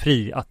väldigt, väldigt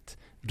fri att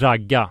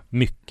ragga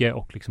mycket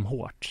och liksom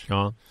hårt.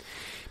 Ja.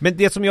 Men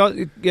det som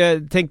jag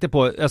tänkte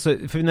på, alltså,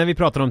 för när vi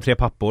pratade om 3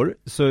 pappor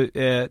så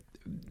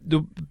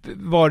då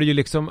var det ju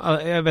liksom,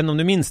 jag vet inte om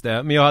du minns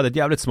det, men jag hade ett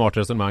jävligt smart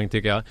resonemang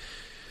tycker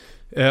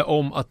jag,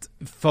 om att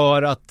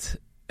för att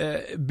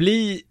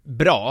bli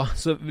bra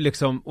så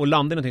liksom, och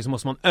landa i någonting, så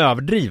måste man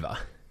överdriva.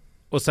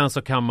 Och sen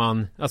så kan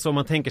man, alltså om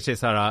man tänker sig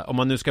så här, om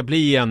man nu ska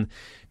bli en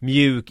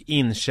mjuk,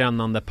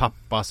 inkännande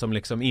pappa som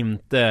liksom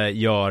inte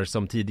gör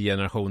som tidigare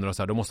generationer och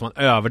så här, då måste man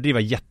överdriva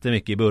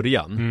jättemycket i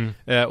början.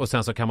 Och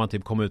sen så kan man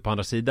typ komma ut på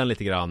andra sidan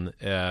lite grann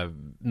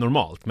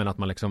normalt, men att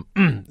man liksom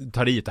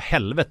tar i utav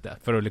helvete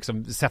för att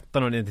liksom sätta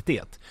någon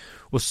identitet.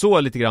 Och så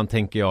lite grann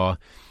tänker jag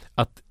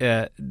att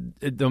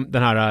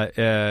den här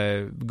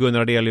Gunnar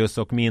Adelius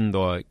och min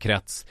då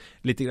krets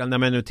lite grann, när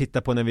man nu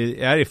tittar på när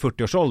vi är i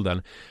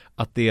 40-årsåldern,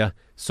 att det är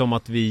som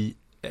att vi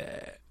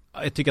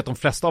jag tycker att de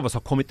flesta av oss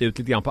har kommit ut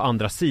lite grann på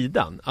andra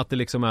sidan, att det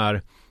liksom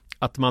är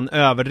att man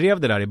överdrev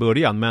det där i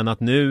början, men att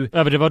nu...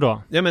 Överdrev vad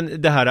då? Ja,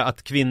 men det här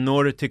att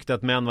kvinnor tyckte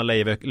att män var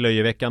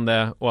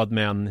löjeväckande och att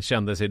män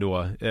kände sig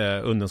då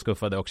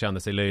undenskuffade och kände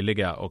sig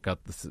löjliga och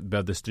att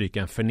behövde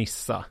stryka en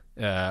fernissa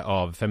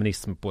av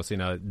feminism på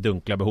sina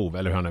dunkla behov,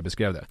 eller hur han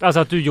beskrev det. Alltså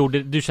att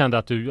du kände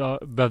att du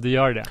behövde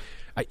göra det?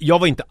 Jag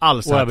var inte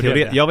alls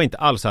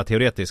så här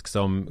teoretisk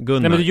som Gunnar.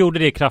 Nej, men du gjorde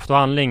det i kraft och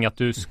handling att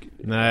du...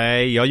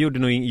 Nej, jag gjorde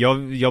nog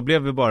jag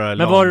blev väl bara...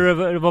 Men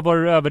vad var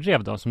det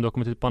överdrev då, som du har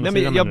kommit ut på andra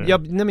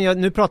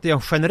sidan? Nu pratar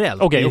jag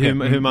generellt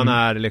hur man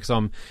är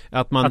liksom...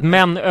 Att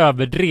män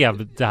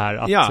överdrev det här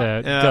att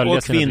dölja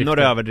och kvinnor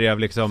överdrev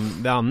liksom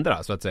det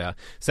andra, så att säga.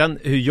 Sen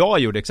hur jag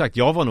gjorde exakt,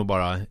 jag var nog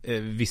bara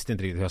visste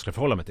inte riktigt hur jag skulle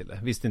förhålla mig till det.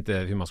 Visste inte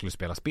hur man skulle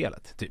spela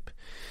spelet, typ.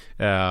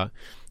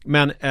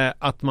 Men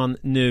att man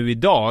nu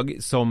idag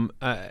som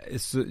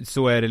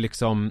så är det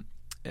liksom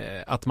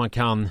att man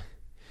kan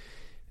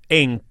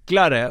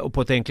enklare och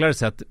på ett enklare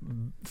sätt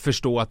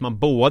förstå att man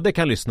både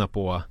kan lyssna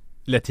på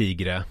Le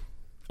Tigre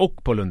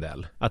och på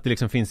Lundell. Att det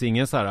liksom finns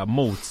ingen så här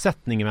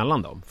motsättning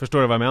mellan dem.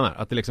 Förstår du vad jag menar?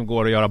 Att det liksom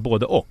går att göra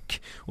både och.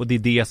 Och det är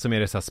det som är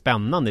det så här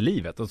spännande i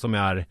livet och som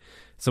är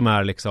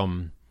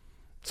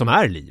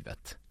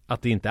livet.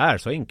 Att det inte är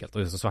så enkelt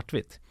och det är så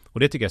svartvitt. Och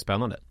det tycker jag är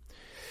spännande.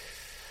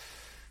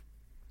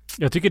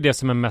 Jag tycker det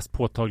som är mest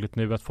påtagligt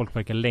nu är att folk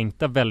verkar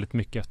längta väldigt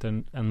mycket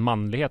efter en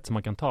manlighet som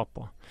man kan ta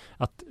på.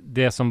 Att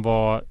det som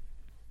var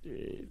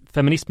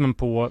feminismen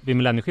vid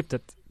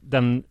millennieskiftet,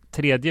 den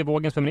tredje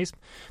vågens feminism,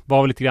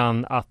 var väl lite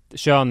grann att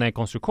kön är en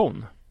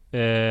konstruktion.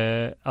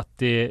 Att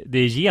det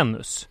är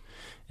genus.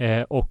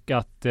 Och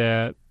att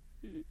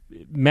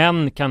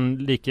män kan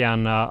lika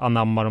gärna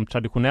anamma de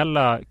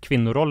traditionella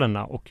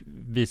kvinnorollerna och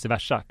vice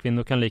versa.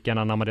 Kvinnor kan lika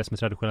gärna anamma det som är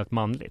traditionellt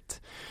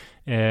manligt.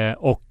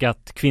 Och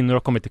att kvinnor har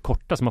kommit till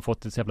korta som har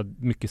fått ett så jävla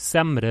mycket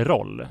sämre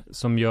roll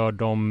som gör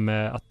dem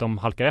att de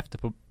halkar efter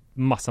på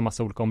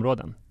massa olika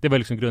områden. Det var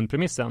liksom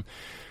grundpremissen.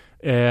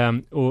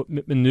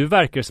 Men nu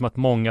verkar det som att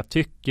många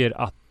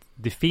tycker att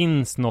det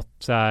finns något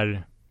så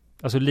här,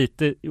 alltså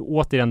lite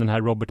återigen den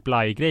här Robert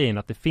Bly-grejen,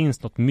 att det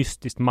finns något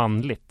mystiskt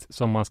manligt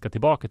som man ska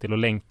tillbaka till och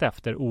längta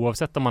efter,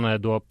 oavsett om man är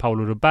då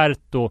Paolo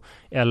Roberto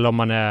eller om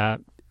man är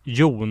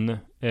Jon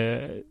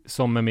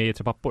som är med i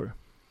Tre pappor.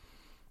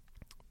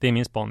 Det är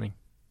min spaning.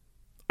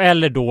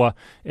 Eller då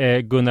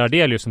Gunnar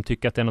Ardelius som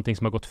tycker att det är något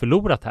som har gått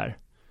förlorat här.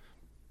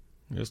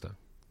 Just det.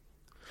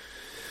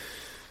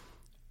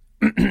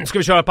 Ska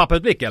vi köra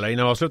pappautblick eller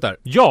innan vi avslutar?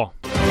 Ja!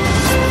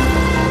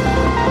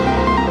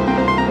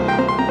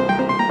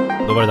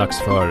 Då var det dags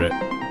för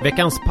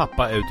veckans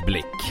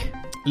pappautblick.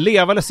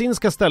 Leva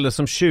Lesinska ställdes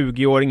som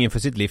 20-åring inför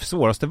sitt livs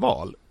svåraste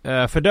val.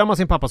 Fördöma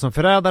sin pappa som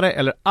förrädare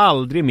eller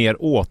aldrig mer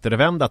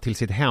återvända till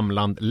sitt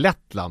hemland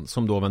Lettland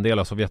som då var en del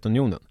av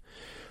Sovjetunionen.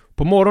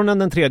 På morgonen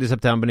den 3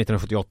 september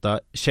 1978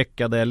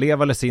 checkade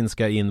Leva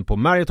Lesinska in på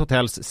Marriott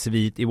Hotels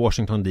svit i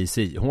Washington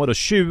DC. Hon var då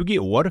 20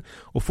 år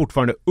och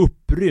fortfarande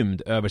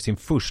upprymd över sin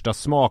första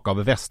smak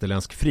av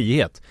västerländsk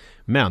frihet.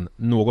 Men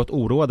något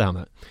oroade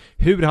henne.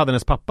 Hur hade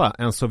hennes pappa,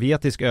 en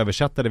sovjetisk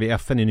översättare vid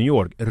FN i New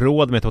York,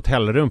 råd med ett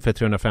hotellrum för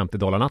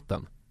 $350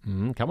 natten?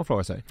 Kan man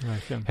fråga sig.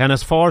 Verkligen.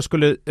 Hennes far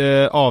skulle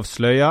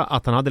avslöja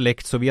att han hade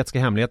läckt sovjetiska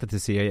hemligheter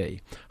till CIA.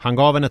 Han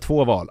gav henne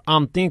 2 val.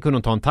 Antingen kunde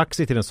hon ta en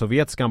taxi till den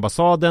sovjetiska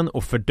ambassaden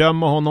och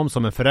fördöma honom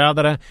som en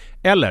förrädare,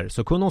 eller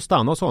så kunde hon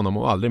stanna hos honom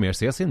och aldrig mer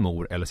se sin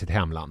mor eller sitt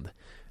hemland.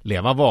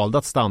 Leva valde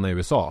att stanna i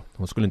USA.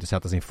 Hon skulle inte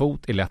sätta sin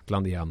fot i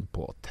Lettland igen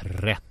på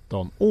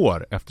 13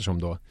 år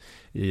eftersom då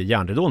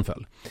järnridån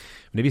föll.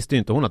 Men det visste ju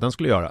inte hon att den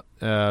skulle göra.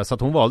 Så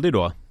att hon valde ju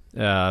då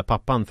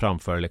pappan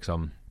framför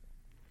liksom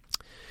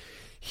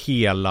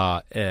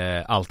hela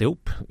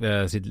alltihop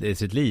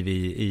sitt liv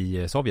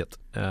i Sovjet.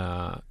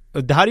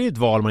 Det här är ju ett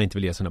val man inte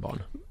vill ge sina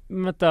barn.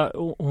 Men vänta,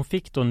 hon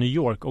fick då New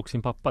York och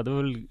sin pappa. Det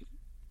var väl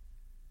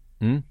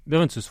det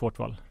var inte så svårt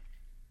val.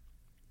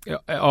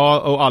 Ja,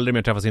 och aldrig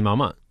mer träffa sin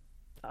mamma.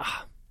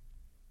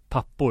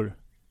 Pappor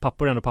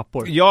är ändå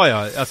pappor.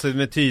 Ja, alltså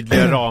med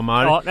tydliga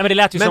ramar. Ja, men det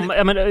lät ju som,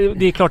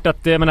 det är klart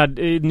att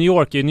New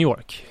York är New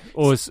York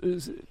och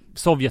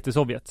Sovjet är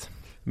Sovjet.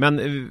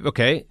 Men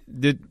okej.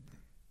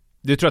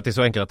 Du tror att det är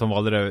så enkelt att de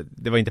valde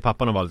det var inte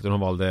pappan de valde utan de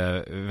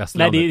valde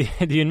västlandet? Nej,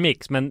 det är ju en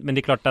mix, men det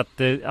är klart att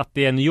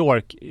det är New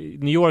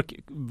York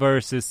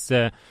versus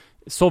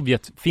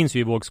Sovjet finns ju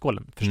i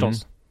vågskålen,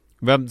 förstås.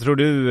 Vem tror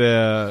du,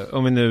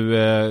 om vi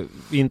nu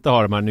inte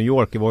har de här New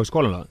York i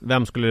vågskålen då?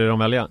 Vem skulle de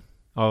välja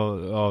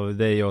av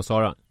dig och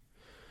Sara?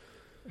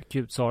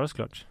 Gud, Sara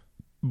såklart.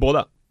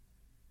 Båda?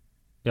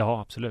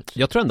 Ja, absolut.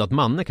 Jag tror ändå att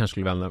Manne kanske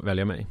skulle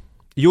välja mig.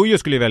 Jojo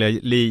skulle välja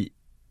Li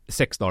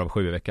 6 dagar av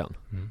 7 i veckan.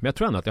 Men jag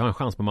tror ändå att jag har en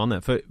chans på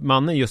Manne. För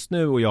Manne just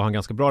nu och jag har en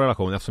ganska bra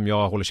relation eftersom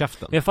jag håller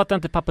käften. Men jag fattar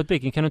inte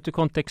pappautblicken. Kan du inte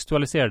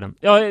kontextualisera den?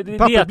 Ja, det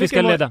är att vi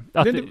ska leda.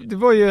 Det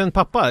var ju en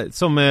pappa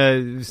som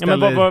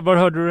ställde... Ja, men var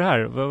hörde du det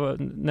här?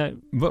 Nej.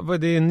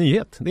 Det är en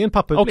nyhet. Det är en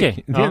pappautblick.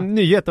 Okay, det är en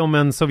nyhet om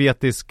en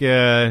sovjetisk... Det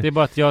är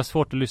bara att jag har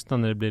svårt att lyssna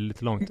när det blir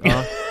lite långt.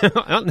 Ja.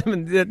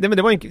 men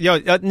det var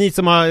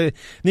en...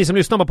 Ni som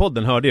lyssnar på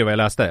podden hörde ju vad jag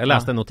läste. Jag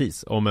läste en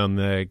notis om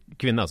en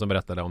kvinna som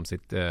berättade om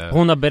sitt...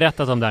 Hon har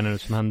berättat om det här nu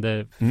som hände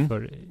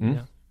för... Ja.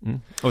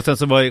 Och sen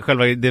så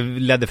var det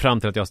ledde fram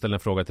till att jag ställde en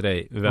fråga till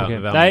dig.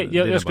 Nej,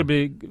 jag tycker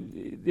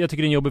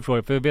det är en jobbig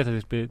fråga för jag vet att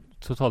det blir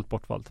totalt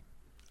bortvald.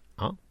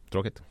 Ja,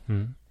 tråkigt.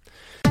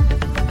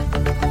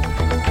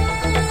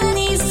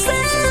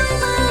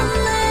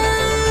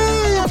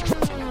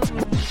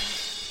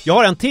 Jag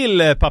har en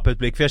till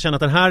pappautblick för jag känner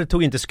att den här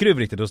tog inte skruv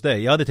riktigt hos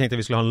dig. Jag hade tänkt att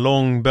vi skulle ha en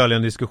lång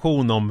böljande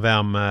diskussion om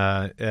vem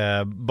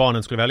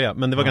barnen skulle välja.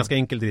 Men det var ganska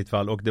enkelt i ditt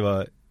fall och det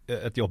var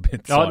ett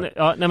jobbigt svar.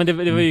 Nej, men det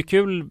var ju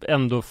kul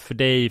ändå för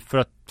dig för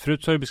att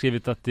förut så har du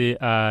beskrivit att det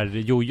är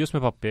Jojo som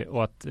är pappi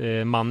och att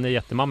man är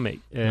jättemammig.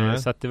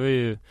 Så att det var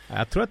ju...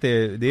 Jag tror att det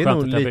är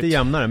nog lite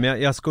jämnare,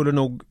 men jag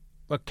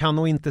kan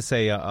nog inte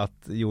säga att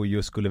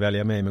Jojo skulle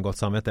välja mig med gott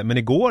samvete. Men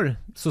igår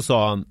så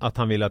sa han att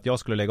han ville att jag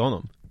skulle lägga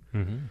honom.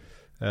 Men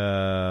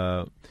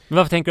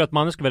varför tänker du att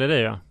mannen skulle välja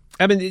dig då?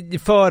 Ja, men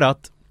för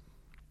att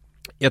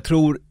jag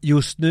tror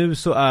just nu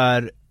så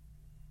är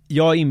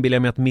jag inbillar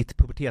mig att mitt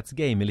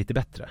pubertetsgame är lite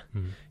bättre.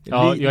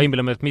 Ja, jag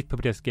inbillar mig att mitt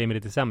pubertetsgame är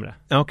lite sämre.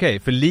 Okej,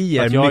 för Li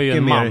är att jag mycket är ju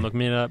en mer... man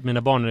och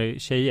mina barn är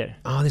tjejer.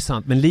 Ja, det är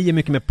sant. Men Li är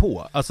mycket mer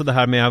på. Alltså det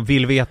här med att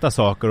vill veta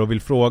saker och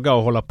vill fråga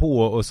och hålla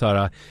på och så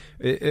här.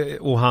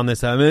 Och han är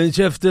så här, men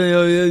käften,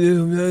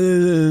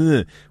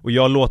 och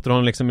jag låter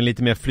honom liksom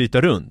lite mer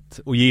flyta runt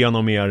och ge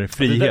honom mer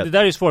frihet. Det där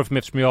är ju svårt för mig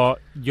eftersom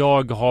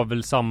jag har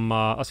väl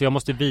samma, alltså jag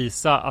måste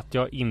visa att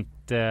jag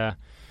inte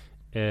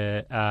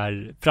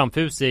är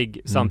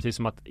framfusig samtidigt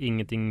som att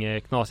ingenting är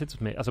knasigt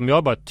hos mig. Alltså om jag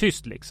är bara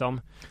tyst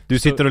liksom. Du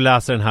sitter och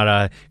läser den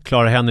här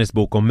Clara Henrys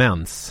bok om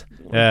mens.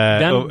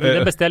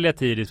 Den beställde jag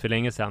tidigt för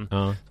länge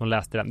sedan. Som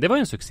läste den. Det var ju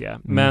en succé.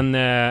 Men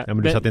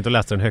du satt inte och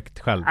läste den högt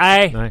själv.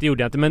 Nej. Det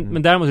gjorde jag inte.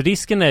 Men däremot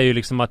risken är ju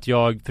liksom att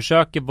jag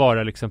försöker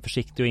vara liksom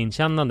försiktig och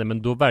inkännande,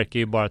 men då verkar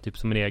ju bara typ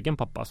som en egen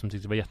pappa som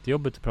tyckte det var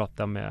jättejobbigt att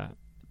prata med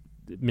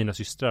mina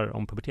systrar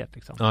om pubertet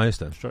liksom. Ja, just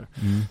det. Så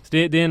det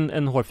är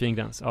en hårfin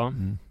gräns. Ja.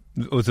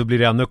 Och så blir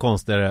det ännu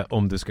konstigare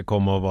om du ska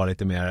komma och vara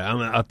lite mer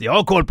att jag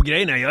har koll på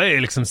grejerna, jag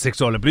är liksom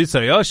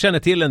sexualupplysare, jag känner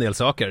till en del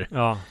saker.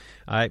 Ja.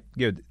 Nej,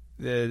 gud.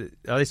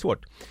 Ja, det är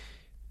svårt.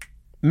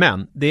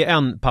 Men det är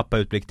en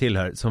pappautblick till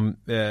här som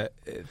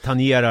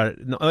tangerar,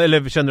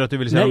 eller känner du att du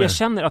vill säga Nej, mer? jag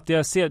känner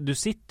att du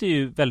sitter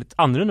ju väldigt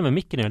annorlunda med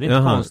micken. Det är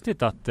inte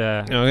konstigt att du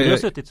har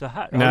suttit så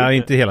här. Nej,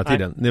 inte hela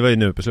tiden. Det var ju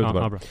nu på slutet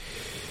bara.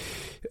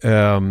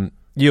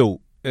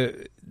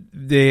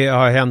 Det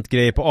har hänt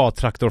grejer på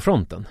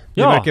A-traktorfronten.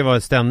 Det verkar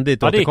vara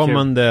ständigt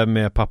återkommande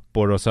med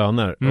pappor och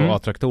söner och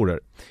A-traktorer.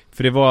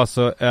 För det var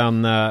alltså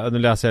nu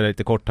läser jag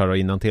lite kort här och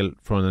innantill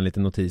från en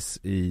liten notis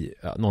i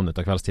någon av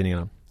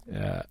kvällstidningarna.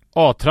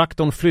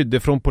 A-traktorn flydde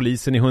från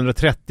polisen i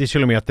 130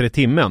 km i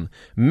timmen.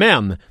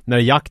 Men när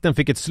jakten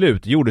fick ett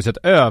slut gjordes en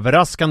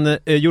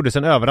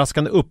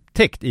överraskande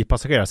upptäckt i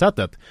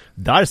passagerarsätet.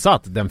 Där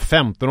satt den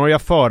 15-åriga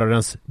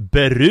förarens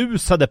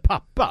berusade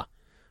pappa.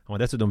 Han var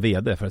dessutom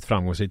vd för ett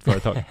framgångsrikt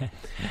företag.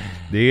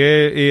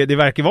 Det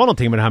verkar vara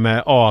någonting med det här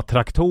med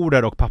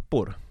A-traktorer och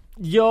pappor.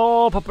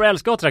 Ja, pappor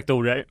älskar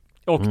A-traktorer.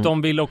 Och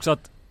de vill också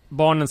att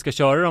barnen ska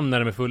köra dem när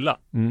de är fulla.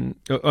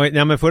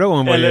 Ja, men förra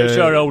gången var eller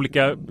köra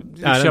olika,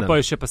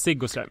 köpa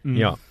cigg och sådär.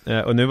 Ja,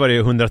 och nu var det ju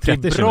 130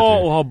 km. Det är bra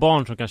att ha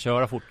barn som kan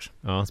köra fort.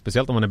 Ja,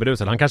 speciellt om man är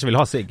berusad. Han kanske vill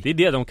ha cigg. Det är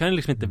det, de kan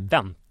liksom inte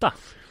vänta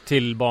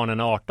till barnen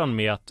är 18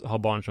 med att ha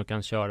barn som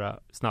kan köra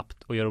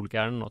snabbt och göra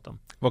olika ärenden åt dem.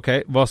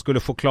 Okej, vad skulle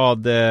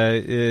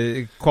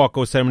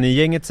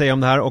kakaoceremonigänget säga om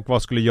det här och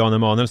vad skulle Jan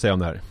Emanuel säga om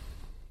det här?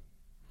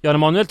 Jan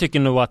Emanuel tycker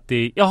nog att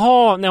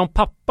om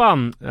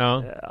pappan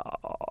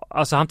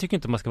alltså han tycker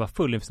inte att man ska vara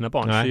full inför sina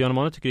barn. Nej. Så Jan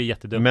Emanuel tycker det är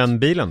jättedumt. Men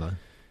bilen då?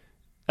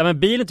 Ja, men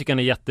bilen tycker han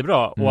är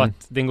jättebra och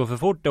att den går för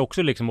fort är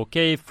också liksom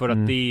okej för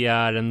att det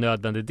är en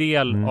nödvändig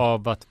del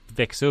av att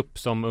växa upp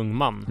som ung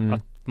man.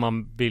 Att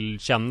man vill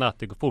känna att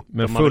det går fort.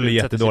 Men och full man vill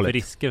utsätta sig för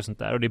risker och sånt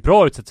där. Och det är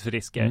bra att utsätta sig för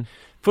risker.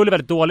 Full är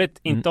väldigt dåligt,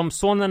 inte om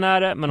sonen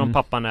är det, men om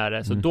pappan är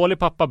det. Så dålig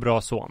pappa,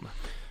 bra son.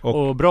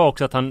 Och bra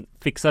också att han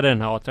fixade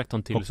den här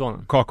A-traktorn till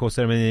sonen.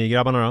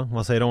 Kakaoceremoni-grabbarna då?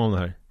 Vad säger de om det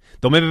här?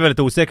 De är väl väldigt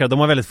osäkra, de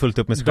har väldigt fullt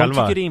upp med sig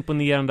själva. De tycker det är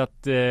imponerande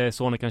att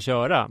sonen kan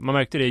köra. Man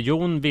märkte det,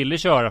 Jon ville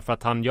köra för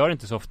att han gör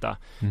inte så ofta.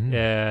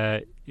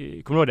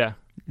 Kommer du ihåg det?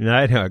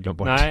 Nej, det har jag glömt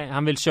bort. Nej,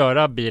 han vill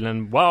köra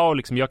bilen. Wow,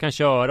 liksom jag kan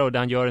köra och det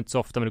han gör inte så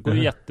ofta, men det går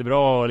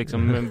jättebra och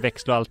liksom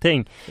växlar och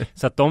allting.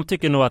 Så att de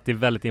tycker nog att det är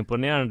väldigt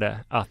imponerande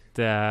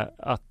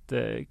att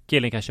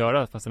killen kan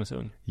köra fast han är så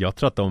ung. Jag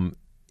tror att de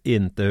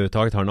inte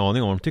överhuvudtaget har en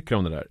aning om vad de tycker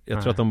om det där.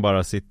 Jag tror att de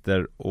bara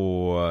sitter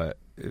och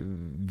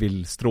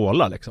vill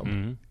stråla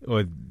liksom.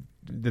 Och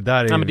det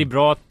där är men det är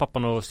bra att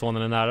pappan och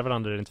sonen är nära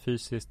varandra rent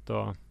fysiskt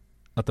och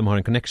att de har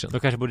en connection. De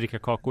kanske borde dricka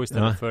kakao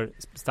istället för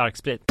stark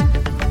sprit.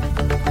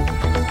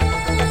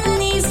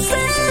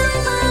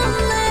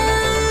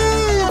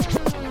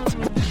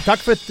 Tack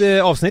för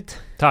ett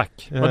avsnitt.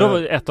 Tack. Och då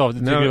var ett av det.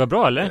 Tycker du var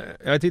bra eller?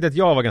 Jag tyckte att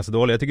jag var ganska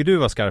dålig. Jag tycker du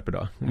var skarp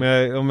idag.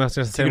 Men om jag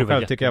ska säga mig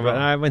själv tycker jag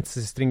var inte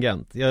så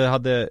stringent. Jag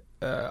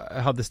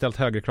hade ställt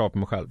högre krav på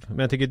mig själv. Men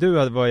jag tycker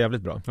du var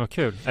jävligt bra. Ja,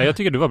 kul. Ja, jag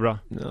tycker du var bra.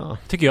 Ja.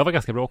 Tycker jag var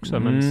ganska bra också.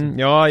 Men...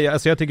 Ja,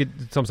 alltså jag tycker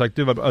som sagt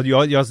du var bra.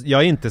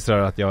 Jag är inte så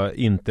att jag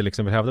inte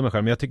liksom vill hävda mig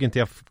själv. Men jag tycker inte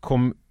jag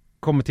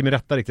kommer till mig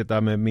rätta riktigt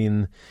där med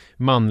min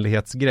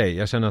manlighetsgrej.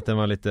 Jag känner att den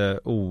var lite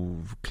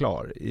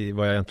oklar i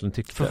vad jag egentligen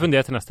tyckte. Får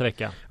fundera till nästa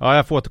vecka. Ja,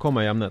 jag får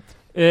återkomma i ämnet.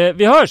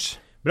 Vi hörs!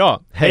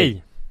 Bra,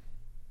 hej!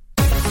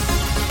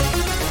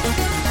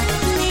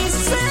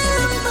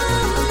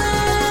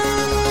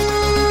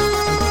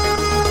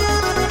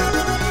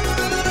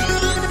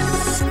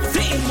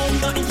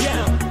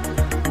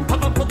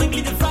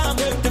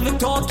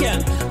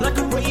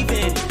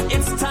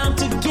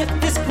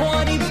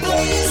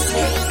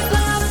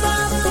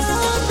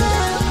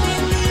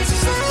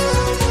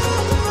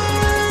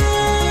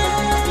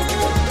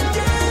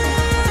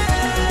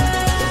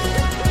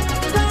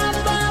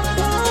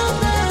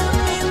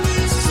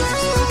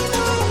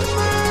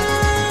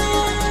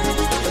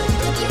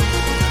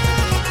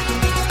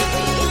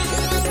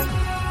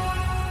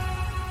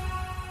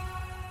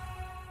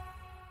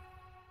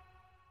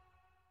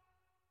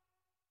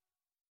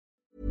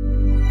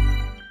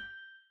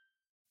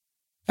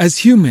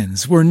 As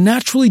humans, we're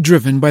naturally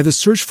driven by the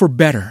search for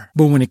better.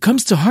 But when it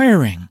comes to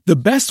hiring, the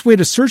best way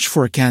to search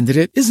for a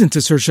candidate isn't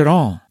to search at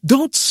all.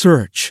 Don't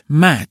search,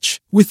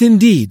 match with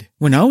Indeed.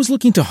 When I was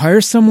looking to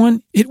hire someone,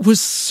 it was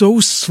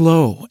so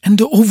slow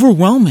and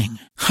overwhelming.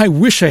 I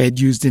wish I had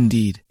used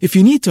Indeed. If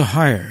you need to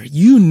hire,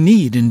 you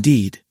need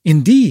Indeed.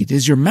 Indeed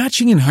is your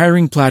matching and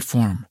hiring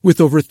platform with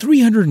over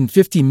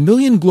 350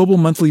 million global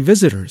monthly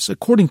visitors,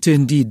 according to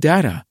Indeed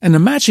data, and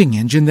a matching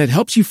engine that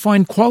helps you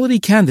find quality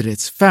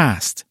candidates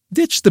fast.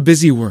 Ditch the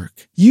busy work.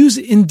 Use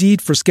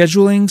Indeed for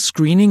scheduling,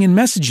 screening, and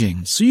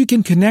messaging so you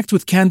can connect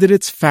with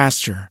candidates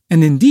faster.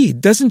 And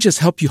Indeed doesn't just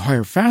help you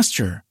hire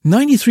faster.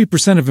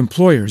 93% of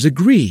employers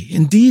agree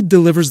Indeed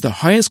delivers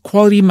the highest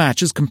quality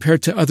matches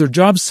compared to other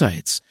job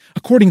sites,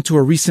 according to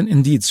a recent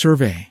Indeed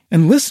survey.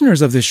 And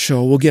listeners of this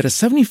show will get a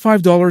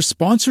 $75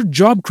 sponsored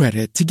job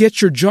credit to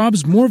get your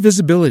jobs more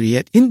visibility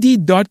at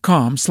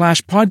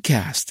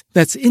Indeed.com/podcast.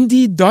 That's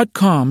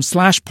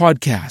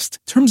Indeed.com/podcast.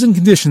 Terms and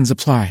conditions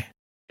apply.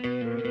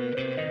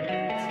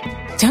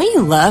 Don't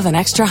you love an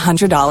extra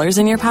 $100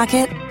 in your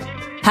pocket?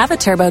 Have a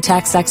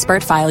TurboTax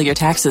expert file your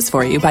taxes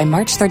for you by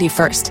March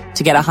 31st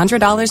to get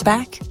 $100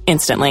 back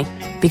instantly.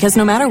 Because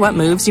no matter what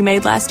moves you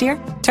made last year,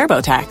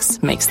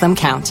 TurboTax makes them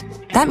count.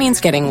 That means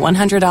getting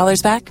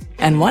 $100 back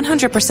and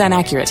 100%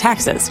 accurate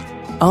taxes,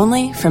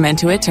 only from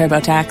Intuit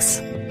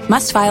TurboTax.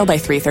 Must file by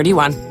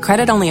 3/31.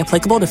 Credit only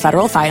applicable to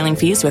federal filing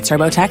fees with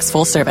TurboTax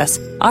full service.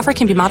 Offer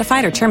can be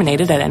modified or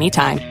terminated at any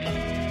time.